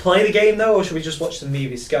we like play the game though, or should we just watch the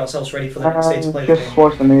movies to get ourselves ready for the next day to play the Just game?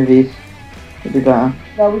 watch the movies. It'd be better.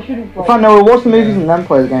 No, we shouldn't play. In fact, no, we'll watch the movies and then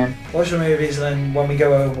play the game. Watch the movies, and then when we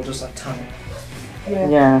go home, we'll just like tan it.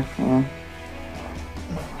 Yeah. Yeah.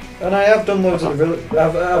 And I have done loads of the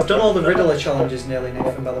I've done all the Riddler challenges nearly,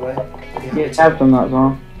 Nathan, by the way. Yeah, I've done that as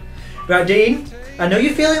well. Right, Dean, I know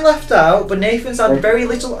you're feeling left out, but Nathan's had very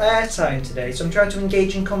little airtime today, so I'm trying to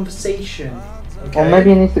engage in conversation. Okay? Well,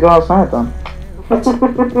 maybe he needs to go outside then.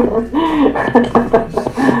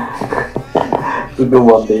 The good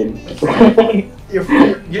one, Dean. You're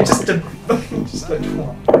just a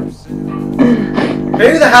twat.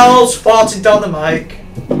 Who the hell's farting down the mic?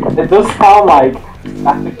 It does sound like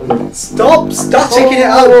Stop taking it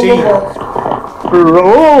out, Dean.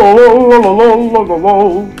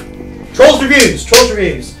 Trolls reviews.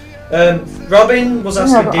 Robin was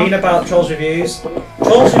asking Dean about Trolls reviews.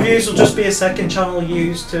 Trolls reviews will just be a second channel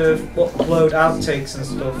used to upload outtakes and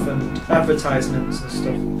stuff and advertisements and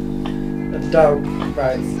stuff.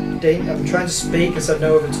 Right, Dean, I'm trying to speak. I said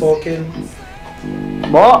no over talking.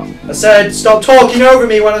 What? I said stop talking over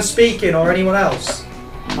me when I'm speaking or anyone else.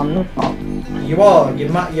 I'm not. You are. Your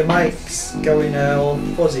mic's going all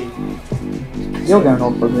fuzzy. You're going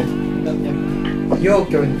all fuzzy. You're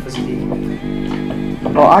going fuzzy, Dean.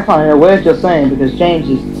 Well, I can't hear a word you're saying because James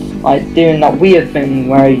is like doing that weird thing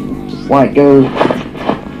where he just like goes.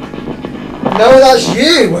 No, that's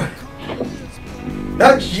you.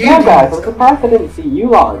 That's you. Yeah, guys, I'm surprised I didn't see you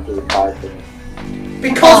lot into the fighting.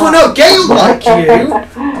 Because we're not gay like you.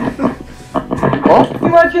 What?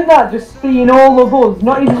 Imagine that, just seeing all of us,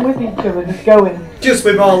 not even with each other, just going. Just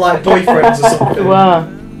with more like boyfriends or something. Well,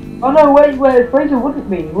 Oh no, wait, Fraser wouldn't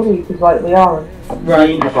be, would he? Because like Liara.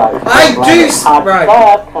 Right. Like,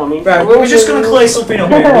 Right, we're just gonna clear something up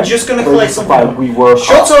here. We're just gonna clear something up. We work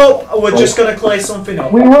Shut hard. up! We're just gonna clear something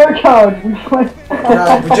up. We work hard. We play.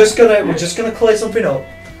 Right, we're just gonna clear something up.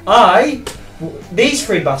 These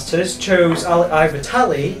 3 bastards chose either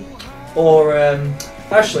Tally or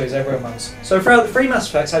Ashley as everyone wants. So throughout the 3 Mass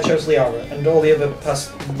Effects, I chose Liara, and all the other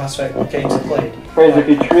past Mass Effect games I played. Fraser, if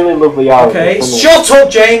you truly love Liara... Okay, shut up,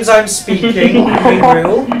 James. I'm speaking. We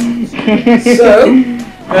rule. So,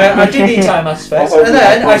 I did eat time Mass Effect, and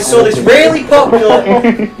then I saw this really popular,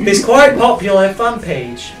 this quite popular fan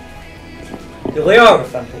page, the Liara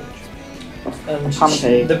fan page. And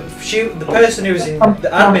the person who was in the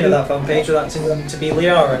admin of that fan page was acting to be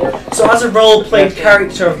Liara. So as a role-played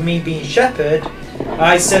character of me being Shepard,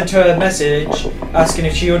 I sent her a message asking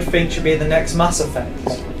if she would feature me in the next Mass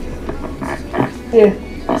Effect.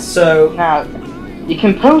 Yeah. So Now, you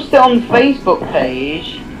can post it on the Facebook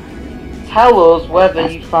page. Tell us whether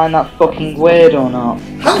you find that fucking weird or not.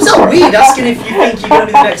 how's that weird? Asking if you think you're going to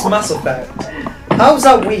be the next Mass Effect. How's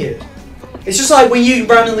that weird? It's just like when you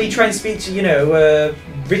randomly try and speak to,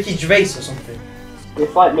 Ricky Gervais or something.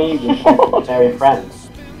 It's like me with imaginary friends.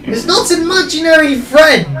 It's not an imaginary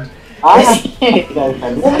friend. I have imaginary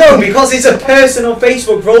friends. Well, no, because it's a person on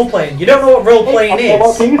Facebook role-playing. You don't know what role-playing Okay,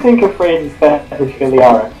 what do is. you think of Fraser's fetish for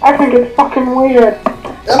Liara? I think it's fucking weird.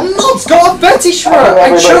 I'm not got a fetish for her. I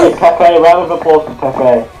Everybody, choke. Pepe, round of applause for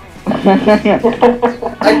Pepe.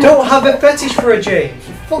 I don't have a fetish for her, James.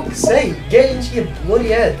 For fuck's sake, get into your bloody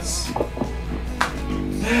heads.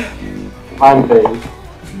 I'm big.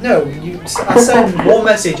 No, I sent one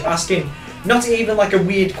message asking not even like a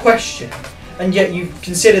weird question, and yet you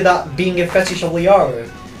consider that being a fetish of Liara.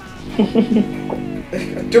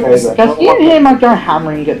 Fraser. Guys, do you hear my guy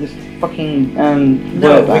hammering at this fucking No,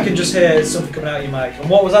 word we band? can just hear something coming out of your mic. And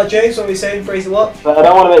what was that, James? What were you saying, Fraser? What? But I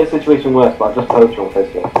don't want to make the situation worse, but I just posted on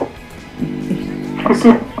Facebook.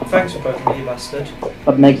 Thanks for poking me, you bastard.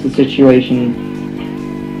 That makes the situation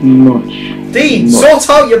much. Dean, sort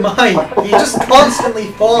out your mic. You're just constantly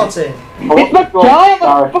farting. It's the guy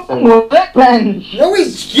on the fucking workbench! No,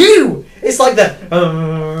 it's you. It's like the.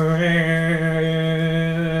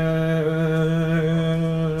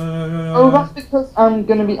 Oh, that's because I'm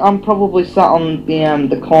probably sat on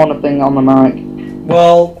the corner thing on the mic.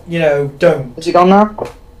 Well, don't. Is it gone now?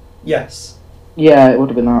 Yes. Yeah, it would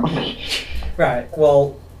have been that. Right.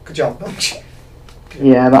 Well, good job.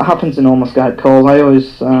 Yeah, that happens in all my Skype calls. I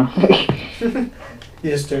always, You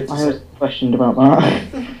just do it. I always questioned about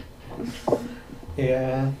that.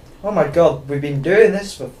 Yeah. Oh my God, we've been doing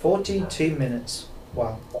this for 42 minutes.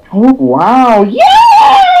 Wow. Oh wow!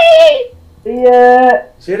 Yay! Yeah.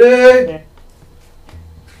 See you later.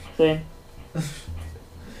 See.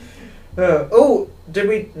 Did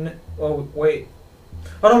we? Oh wait.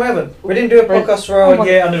 Oh no, we haven't. We didn't do a podcast for our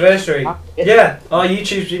year anniversary. Yeah, our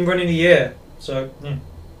YouTube's been running a year. So,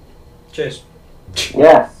 cheers.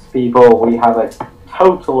 Yes, people, we have a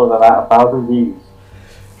total of about 1,000 views.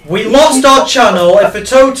 We lost our channel. If a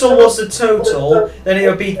total was the total, then it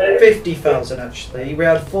would be 50,000 actually. We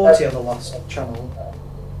had 40 on the last channel.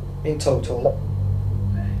 In total.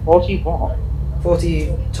 40 what?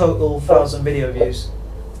 40 total thousand video views.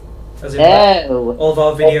 As in Oh! all of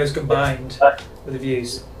our videos combined with the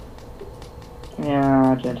views.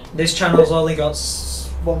 Yeah, I did. This channel's only got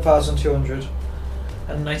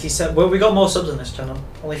 1,297. Well, we got more subs on this channel.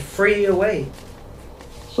 Only 3 away.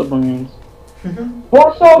 Submarines.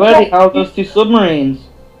 What's our Where the hell total? goes two submarines?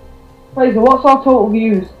 Fraser, what's our total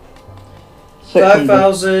views? 600.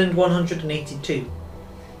 5,182.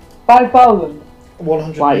 5,000.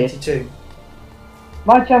 182.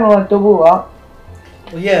 My channel has double that.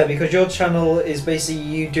 Well, yeah, because your channel is basically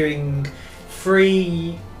you doing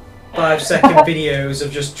 3 5-second videos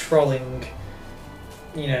of just trolling,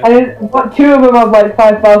 But 2 of them have like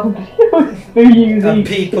 5,000 views and each.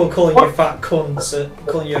 people calling you fat cunts.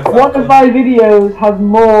 Calling you a fat One of cunt. my videos has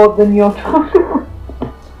more than your channel.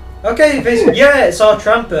 Okay, yeah, it's our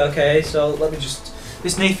tramper. Okay, so let me just.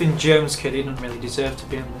 This Nathan Jones kid, he doesn't really deserve to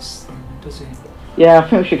be on this thing, does he? Yeah, I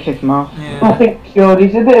think we should kick him off. I Yeah. think sure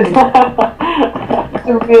he's a bit of it's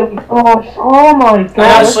a really oh my god.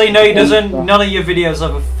 Actually, no, he doesn't. None of your videos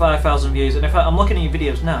have 5,000 views. And in fact, I'm looking at your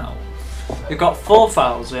videos now. You've got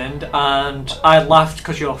 4,000, and I laughed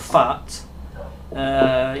because you're fat.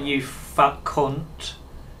 You fat cunt.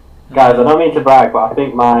 Guys, I don't mean to brag, but I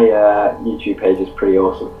think my YouTube page is pretty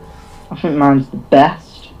awesome. I think mine's the best.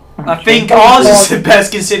 I think ours is the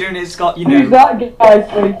best considering it's got, Who's that guy?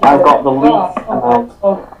 Fraser? I've got the least amount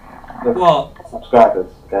Oh, of What?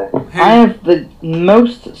 subscribers, okay? I have the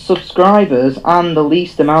most subscribers and the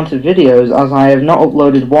least amount of videos, as I have not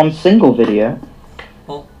uploaded one single video.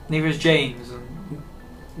 Well, neither is James.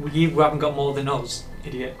 And you haven't got more than us,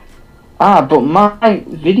 idiot. But my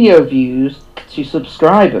video views to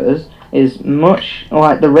subscribers is much,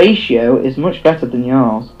 like the ratio is much better than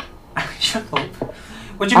yours. Shut up.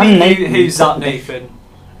 What do you mean, who's that, Nathan?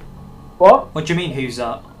 what? What do you mean, who's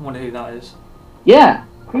that? I wonder who that is. Yeah,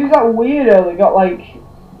 Who's that weirdo that got like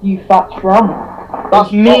you fat tramp?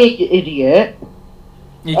 that's me, you idiot.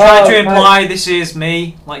 You trying to Oh, imply this is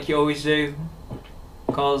me, like you always do?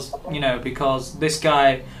 because because this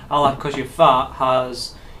guy, I like because you're fat,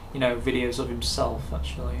 has videos of himself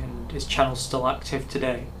actually, and his channel's still active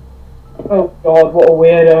today. Oh God, what a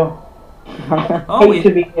weirdo. Oh, Hate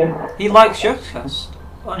to be him. he likes Showcast.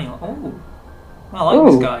 Oh, I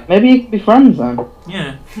like this guy. Maybe you could be friends then.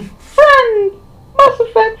 Yeah. Friend! Mass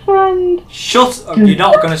Effect friend! Shut up! You're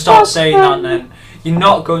not going to start saying that then. You're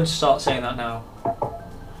not going to start saying that now.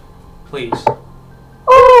 Please.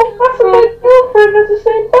 Oh, Mass Effect girlfriend has the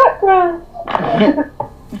same background.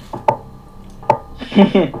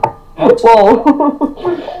 Whoa.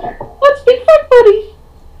 Let's be friend buddies!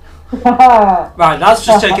 Right, that's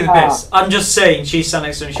just taking the piss. I'm just saying she sat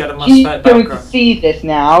next to him, she had a Mass She's Effect going to background. see this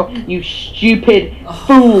now, you stupid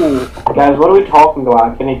fool! Guys, what are we talking about?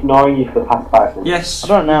 I've been ignoring you for the past 5 minutes. Yes. I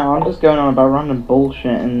don't know, I'm just going on about random bullshit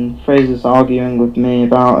and Fraser's arguing with me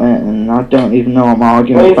about it and I don't even know what I'm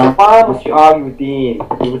arguing Wait, about. so why must you argue with Dean?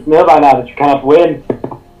 You must know by now that you cannot win.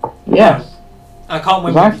 Yes. I can't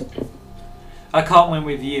win Exactly. I can't win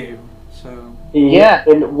with you, so... Yeah.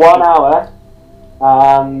 In 1 hour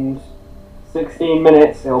and 16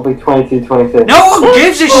 minutes, it'll be 22-26. No one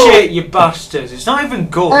gives a shit, you bastards! It's not even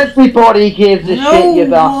good. Everybody gives a shit, you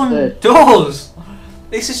No one bastard. does!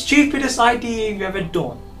 It's the stupidest idea you've ever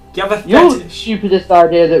done. Do you have a You're the fetish? stupidest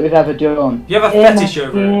idea that we've ever done. Do you have a fetish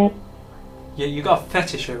over it? Yeah, you got a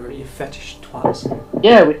fetish over it, you fetish twats.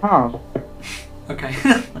 Yeah, we have. Okay.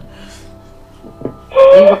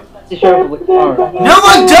 You got a fetish over with Clara. No,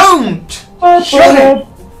 I don't! Shut it!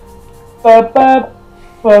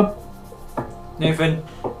 Nathan,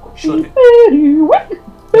 shut it.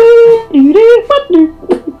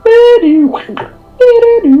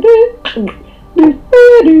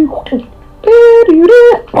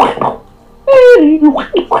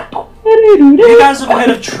 You guys have heard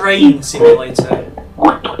of Train Simulator?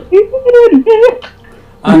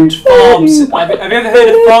 And Farm have you ever heard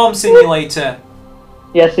of Farm Simulator?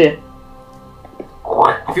 Yes, yeah.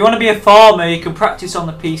 If you want to be a farmer, you can practice on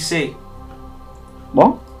the PC.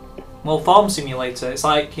 What? Well, Farm Simulator, it's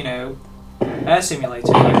like, Air Simulator.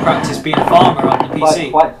 You practice being a farmer on the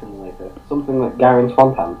PC. Flight Simulator, something that Garen's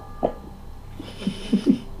content.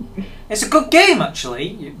 It's a good game,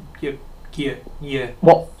 actually. Yeah.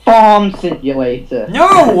 What? Farm Simulator? No!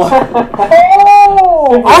 Oh!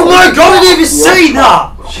 Oh my god, I didn't even say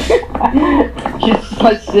that! Just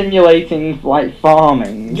like simulating like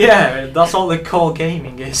farming. Yeah, that's all the core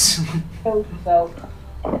gaming is. Kill yourself.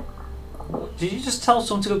 Did you just tell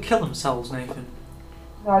someone to go kill themselves, Nathan?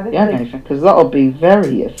 No, I didn't Yeah, think. Nathan, because that'll be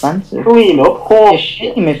very offensive. Clean up, It's a horse.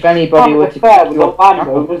 shame if anybody were to fair kick with your the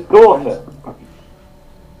landowner's daughter.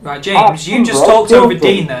 Right, James, you just talked over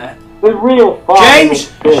Dean there. The real farming James!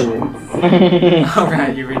 experience.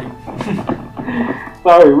 Alright, you're reading.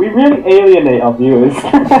 Sorry, we really alienate our viewers.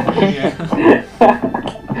 Yeah.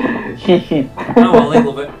 Oh well, they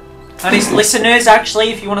love it. And it's listeners, actually,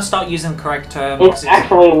 if you want to start using the correct term. It's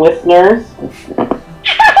actually listeners.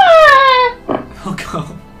 Oh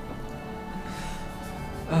god.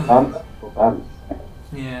 Bounce. Bounce.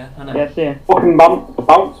 Yeah, I know. Yes, yeah. Fucking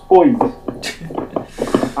bounce boys.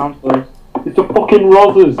 Sounds good. It's a fucking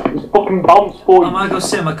Rozzers. It's fucking bounce boys. I might go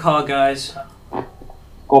sit in my car, guys.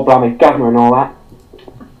 Go blimey, Gavner and all that.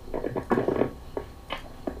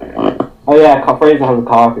 Oh yeah, Fraser has a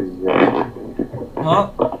car because he's rich.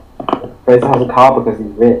 What? Fraser has a car because he's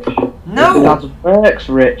rich. No! Dad's work's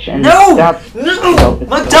rich and No! Dad's No!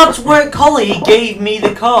 My dad's work colleague gave me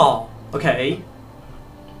the car. Okay?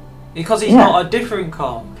 Because it's Yeah. not a different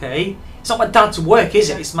car, okay? It's not my dad's work, is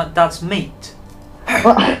it? It's my dad's mate.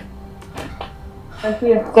 Thank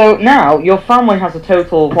you. So now your family has a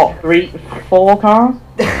total of what, 4 cars?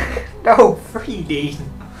 No, 3D.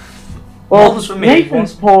 Well, One's for me, Nathan's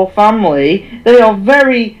one's- poor family, they are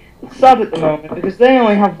very sad at the moment because they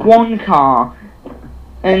only have 1 car,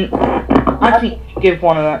 and I think you should give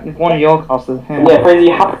one of your cars to him. Yeah, Fraser,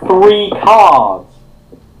 you have 3 cars.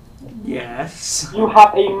 Yes. You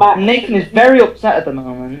have a Mac. Nathan is very upset at the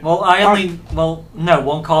moment. Well, no,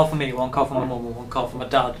 1 car for me, 1 car for my mum, and 1 car for my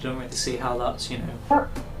dad. I don't really see how that's,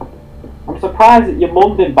 I'm surprised that your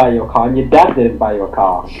mum didn't buy your car and your dad didn't buy your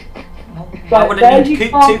car. I would have need to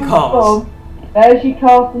keep 2 from cars. Mum. There's your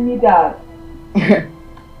car from your dad.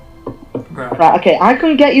 Right. Right, okay, I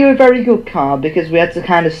couldn't get you a very good car because we had to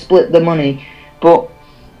kind of split the money, but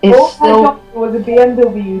it's All I still... got was a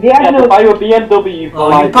BMW. They had Yeah, no. to buy you a BMW for Oh,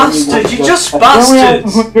 like... you bastards, you just We only have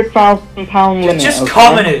bastards! £100,000 You're limit. just okay?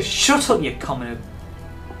 commoners! Shut up, you commoner!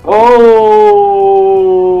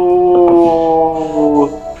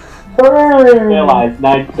 Oh! I realise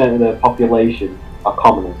 90% of the population are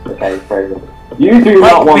commoners, okay, Fraser? You do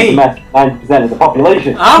Like not want me. to mess 90% of the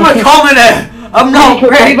population. I'm a commoner! I'm not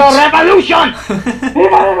rich! Viva Revolution!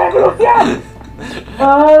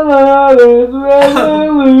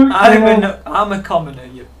 I'm a commoner,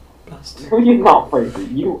 you bastard. You're not Fraser.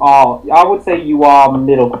 You are. I would say you are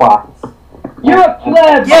middle class. You're a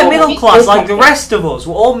pleb! Yeah, middle class, like the rest of us.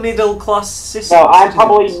 We're all middle class citizens. No, I'm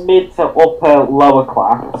probably mid to upper lower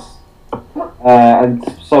class. And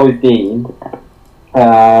so is Dean.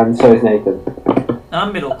 And so is Nathan.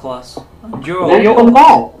 I'm middle class. And No, you're you're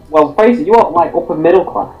not. Well, Fraser, you're like upper middle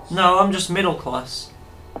class. No, I'm just middle class.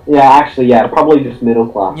 Yeah, actually, yeah, probably just middle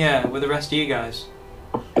class. Yeah, with the rest of you guys.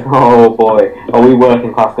 Oh boy, are we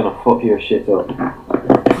working class gonna fuck your shit up?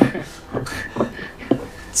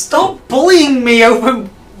 Stop bullying me over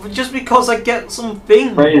just because I get some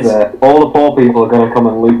things. Fraser, all the poor people are gonna come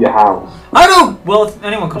and loot your house. I don't. Well, if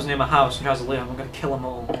anyone comes near my house and tries to live, I'm gonna kill them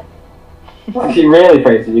all. Actually, really,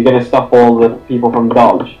 Fraser, you're gonna stop all the people from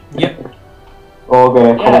Dodge? Yep. All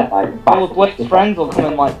gonna come Yeah, like all of Blake's friends will come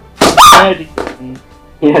and like murder you. And,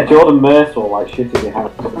 yeah, Jordan Mercer will like shit in your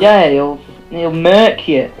house. yeah, he'll murk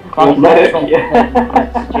you. He'll murk you.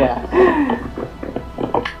 Yeah.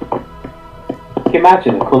 Can you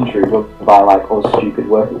imagine a country run by like us stupid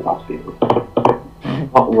working class people?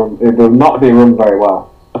 It will not be run very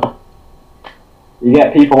well. You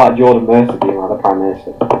get people like Jordan Mercer being like the Prime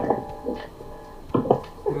Minister.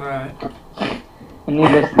 Right. And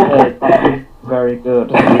needless to say, that is very good.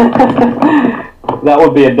 That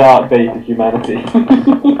would be a dark day for humanity.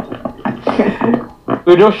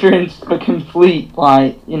 We'd usher into a complete,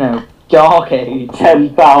 like, you know, dark age.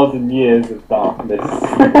 10,000 years of darkness.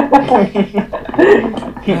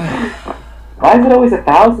 Why is it always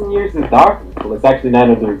 1,000 years of darkness? Well, it's actually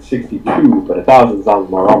 962, but 1,000 sounds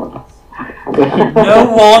more ominous.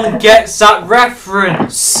 No one gets that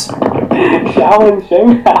reference. Showdown.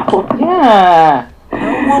 Yeah! No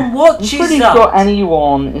one I'm watches pretty that. sure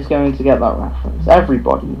anyone is going to get that reference.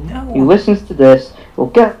 Everybody No who one. listens to this will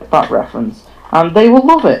get that reference. And they will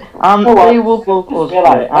love it. And Oh, they will love us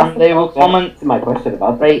for it. And they will comment, To my question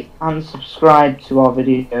about that. rate, and subscribe to our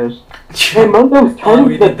videos. Hey, Mundo's Oh, turning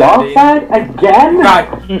we to the did that, dark Dean. side again? Right.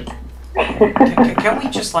 Can we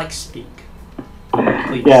just like speak?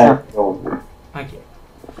 Please. Yeah. Go on. Thank you.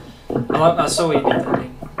 I saw what you did there,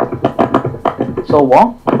 Dean. So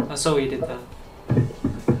what? I saw what you did there.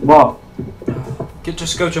 What?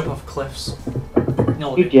 Just go jump off cliffs.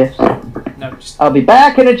 No, You gifs. no, just I'll be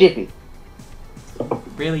back in a jiffy.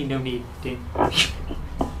 really no need, Dean.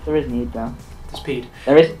 There is need though. Speed.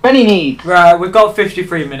 There is many needs. Right, we've got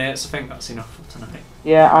 53 minutes. I think that's enough for tonight.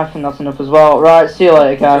 Yeah, I think that's enough as well. Right, see you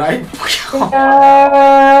later, guys. Right.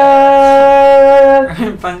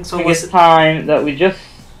 Thanks I for think it's listening. time that we just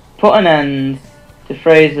put an end to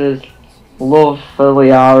Fraser's love for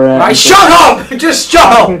Liara. Right, and shut up! Just shut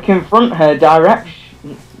up! can confront her directly.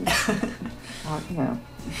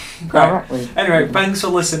 Anyway, thanks for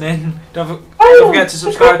listening. Don't forget to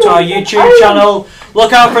subscribe to our YouTube channel.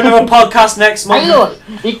 Look out for another podcast next month.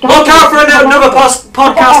 Look out for another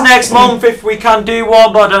podcast next month if we can do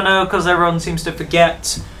one, but I don't know because everyone seems to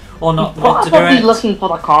forget or not want to do Probably it. looking for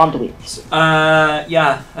the conduits.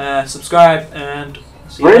 Subscribe and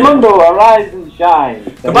see you later. Raimundo, arise and shine.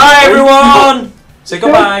 Goodbye, everyone. Say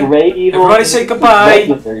goodbye. Everybody say goodbye.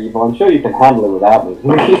 I'm sure you can handle it without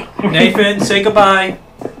me. Nathan, say goodbye.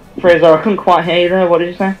 Fraser, I couldn't quite hear you there. What did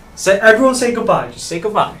you say? Say everyone say goodbye. Just say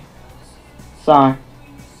goodbye. Sorry.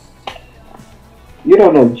 You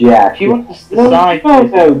don't know Jack. If you want to No, you decide,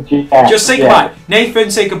 don't know Jack. Just say goodbye.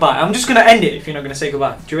 Nathan, say goodbye. I'm just gonna end it if you're not gonna say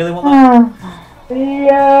goodbye. Do you really want that? Going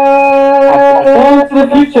to the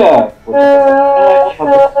future.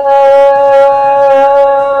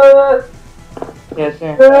 yes,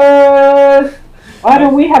 yeah. Why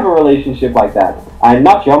don't we have a relationship like that? I'm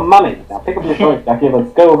not your mummy. Now pick up your phone, Jackie.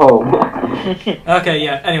 Let's go home. Okay,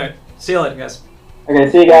 yeah. Anyway, see you later, guys. Okay,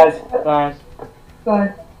 see you guys. Guys.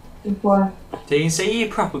 Bye. Goodbye. Dean, say your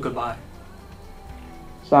proper goodbye.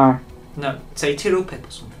 Sorry. No, say toodle pip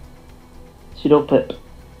or something. Pseudo pip.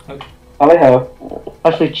 Tally ho.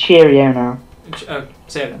 Actually, cheerio now.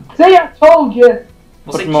 Say it then. See, I told you. We'll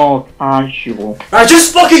But say more casual. Right,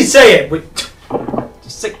 just fucking say it!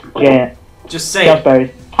 Just say, Yeah. just say it.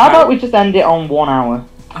 Raspberries. How about we just end it on 1 hour?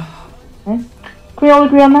 Can we all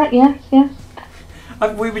agree on that? Yes, yes.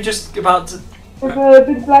 We were just about to... With a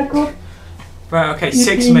bit of black hole. Right, okay, You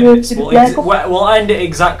 6 see, minutes. it's We'll, black- we'll end it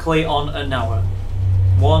exactly on an hour.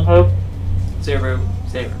 1, Oh. 0,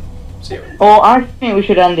 0, 0. Or I think we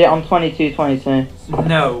should end it on 22:22.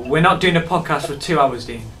 No, we're not doing a podcast for 2 hours,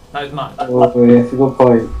 Dean. That is mad. Oh, that's a good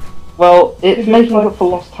point. Well, it's making up for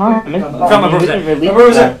lost time, isn't it? Found my I mean, we brother's didn't it. release My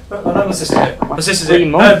brother's that. it. My sister's it. My sister's 3 it.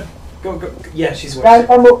 months. Go. Yeah, she's Guys,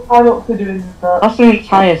 watching. I'm up for doing that. That's an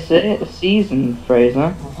entire season,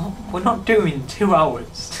 Fraser. We're not doing 2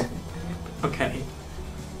 hours. Okay.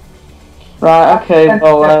 Right, okay,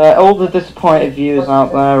 well, all the disappointed viewers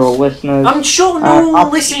out there, or listeners... I'm sure no one I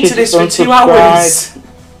will listen should to this just for 2 unsubscribe.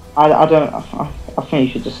 hours. I think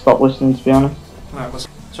you should just stop listening, to be honest. Right, well,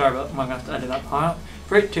 sorry about that. I'm going to have to edit that part out.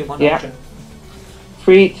 3, 2, 1, Yeah. action.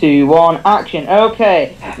 3, 2, 1, action.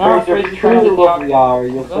 Okay. Now Fraser, if you truly love the hour,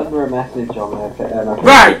 you'll send her a message on my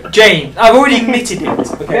Right, James, I've already admitted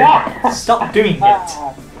it. Okay, stop doing it.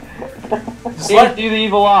 Just Let's do the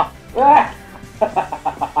evil laugh.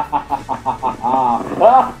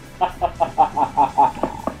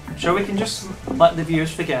 I'm sure we can just let the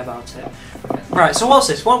viewers forget about it. Right, so what's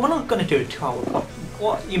this? Well, we're not going to do a 2-hour pod.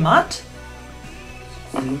 What, you mad?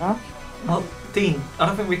 No? Well, Dean, I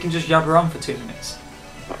don't think we can just jabber on for 2 minutes.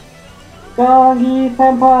 Doggy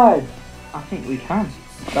senpai! I think we can.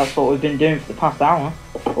 That's what we've been doing for the past hour.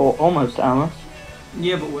 Or almost hour.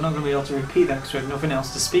 Yeah, but we're not going to be able to repeat that because we have nothing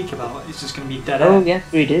else to speak about. It's just going to be dead air. Oh, yes,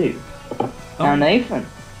 we do. Oh. Now, Nathan,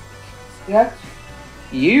 Yeah?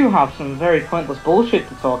 you have some very pointless bullshit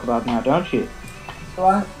to talk about now, don't you?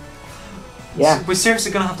 Right? Yeah. We're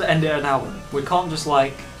seriously going to have to end it at an hour. We can't just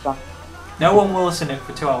like... So- No one will listen to it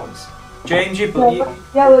for 2 hours. James, Yeah,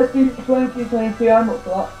 let's do 2022. I'm up for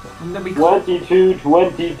that. No, we can't.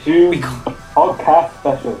 22 We can't. podcast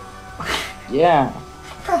special. Yeah.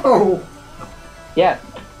 Oh. Yeah.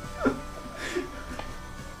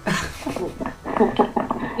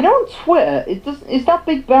 You know, on Twitter, is that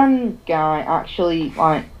Big Ben guy actually,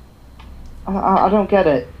 like... I don't get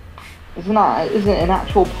it. Is it an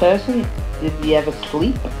actual person? Did he ever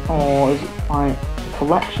sleep? Or is it, like, a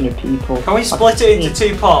collection of people? Can we split it into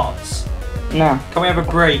 2 parts? No. Can we have a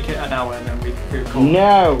break at an hour and then we can record?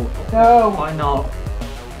 No! No. Why not?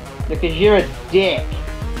 Because you're a dick.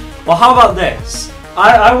 Well, how about this?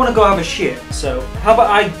 I want to go have a shit, so how about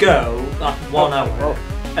I go like 1 hour Well,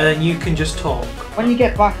 and then you can just talk? when you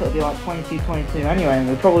get back, it'll be like 22 anyway, and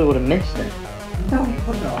we probably would have missed it. No, you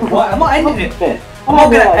wouldn't. What? I'm not ending it. I'm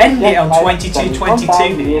not gonna end it on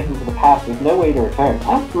 22-22. Years into the past with no way to return.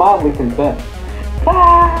 I'm mildly concerned.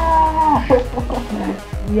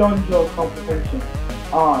 Beyond your comprehension.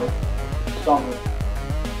 I, sovereign.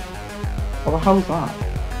 What the hell's that?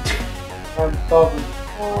 I'm sovereign.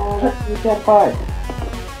 You get by.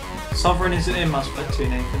 Sovereign isn't in Mass Effect 2,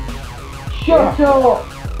 Nathan. Shut up!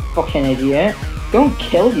 Fucking idiot. Don't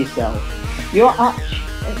kill yourself. You're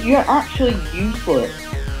actually useless.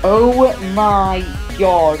 Oh my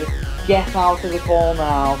god. Get out of the call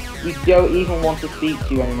now. We don't even want to speak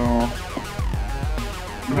to you anymore.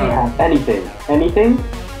 You can have anything. Anything?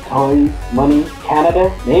 Toys, money,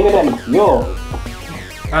 Canada, name it and it's yours.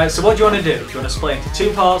 Alright, so what do you want to do? Do you want to split it into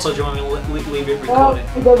 2 parts or do you want me to leave it Well,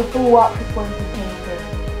 recording? we got the full whack for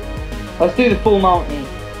 2022. Let's do the full mountain.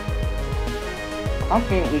 I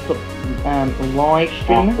think we could live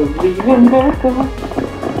stream it. Believe in miracles.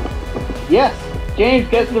 Yes! James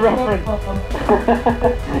gets the reference.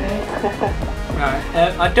 Right,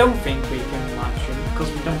 I don't think we can live stream it because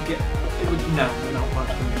we don't get... No, we're not live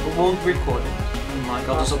streaming it, but we'll record it. And like,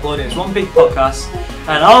 I'll just upload it as one big podcast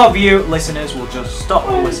and all of you listeners will just stop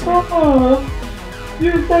listening.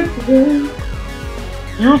 You take the thing.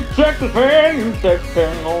 You check the thing, you check the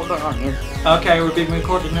thing all the time. Okay, we're being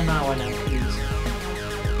recorded in an hour now, please.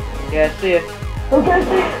 Yeah, see ya. Okay,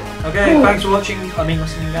 see. Okay, thanks for watching,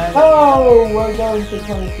 listening guys. Oh, we're going to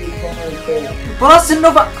 2022. Well, that's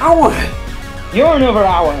another hour! You're another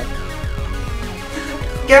hour.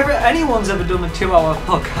 If anyone's ever done a 2-hour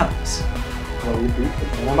podcast.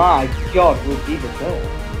 My god, we'll be the third.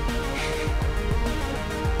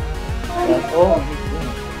 That's all we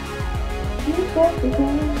need to do.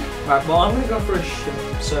 Right, well, I'm going to go for a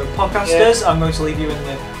shit. So, podcasters, I'm going to leave you in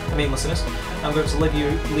the... listeners, I'm going to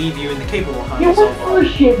leave you in the capable hands You went for a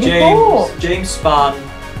shit of before. James Spann,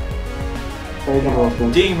 Fraser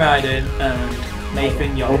Wilson. Dean Ryden, and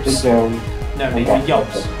Nathan Nathan Yobbs. Jones. No, Nathan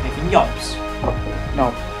Yobbs. Nathan Yobbs.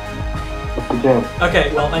 No. Mr. Jones.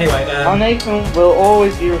 Okay, well, anyway, Our Nathan will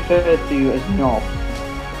always be referred to as Knob.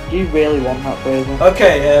 Do you really want that, Fraser?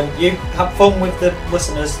 Okay, you have fun with the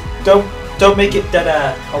listeners. Don't make it dead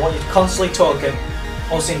air. I want you constantly talking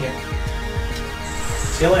or singing.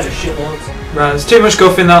 See you later, shitloads. right, there's too much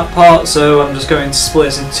guff in that part, so I'm just going to split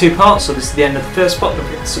this into 2 parts. So this is the end of the first part. Don't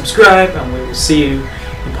forget to subscribe, and we will see you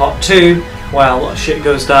in part 2, where a lot of shit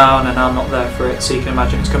goes down, and I'm not there for it, so you can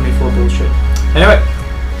imagine it's going to be full of bullshit. Anyway,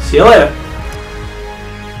 see you later.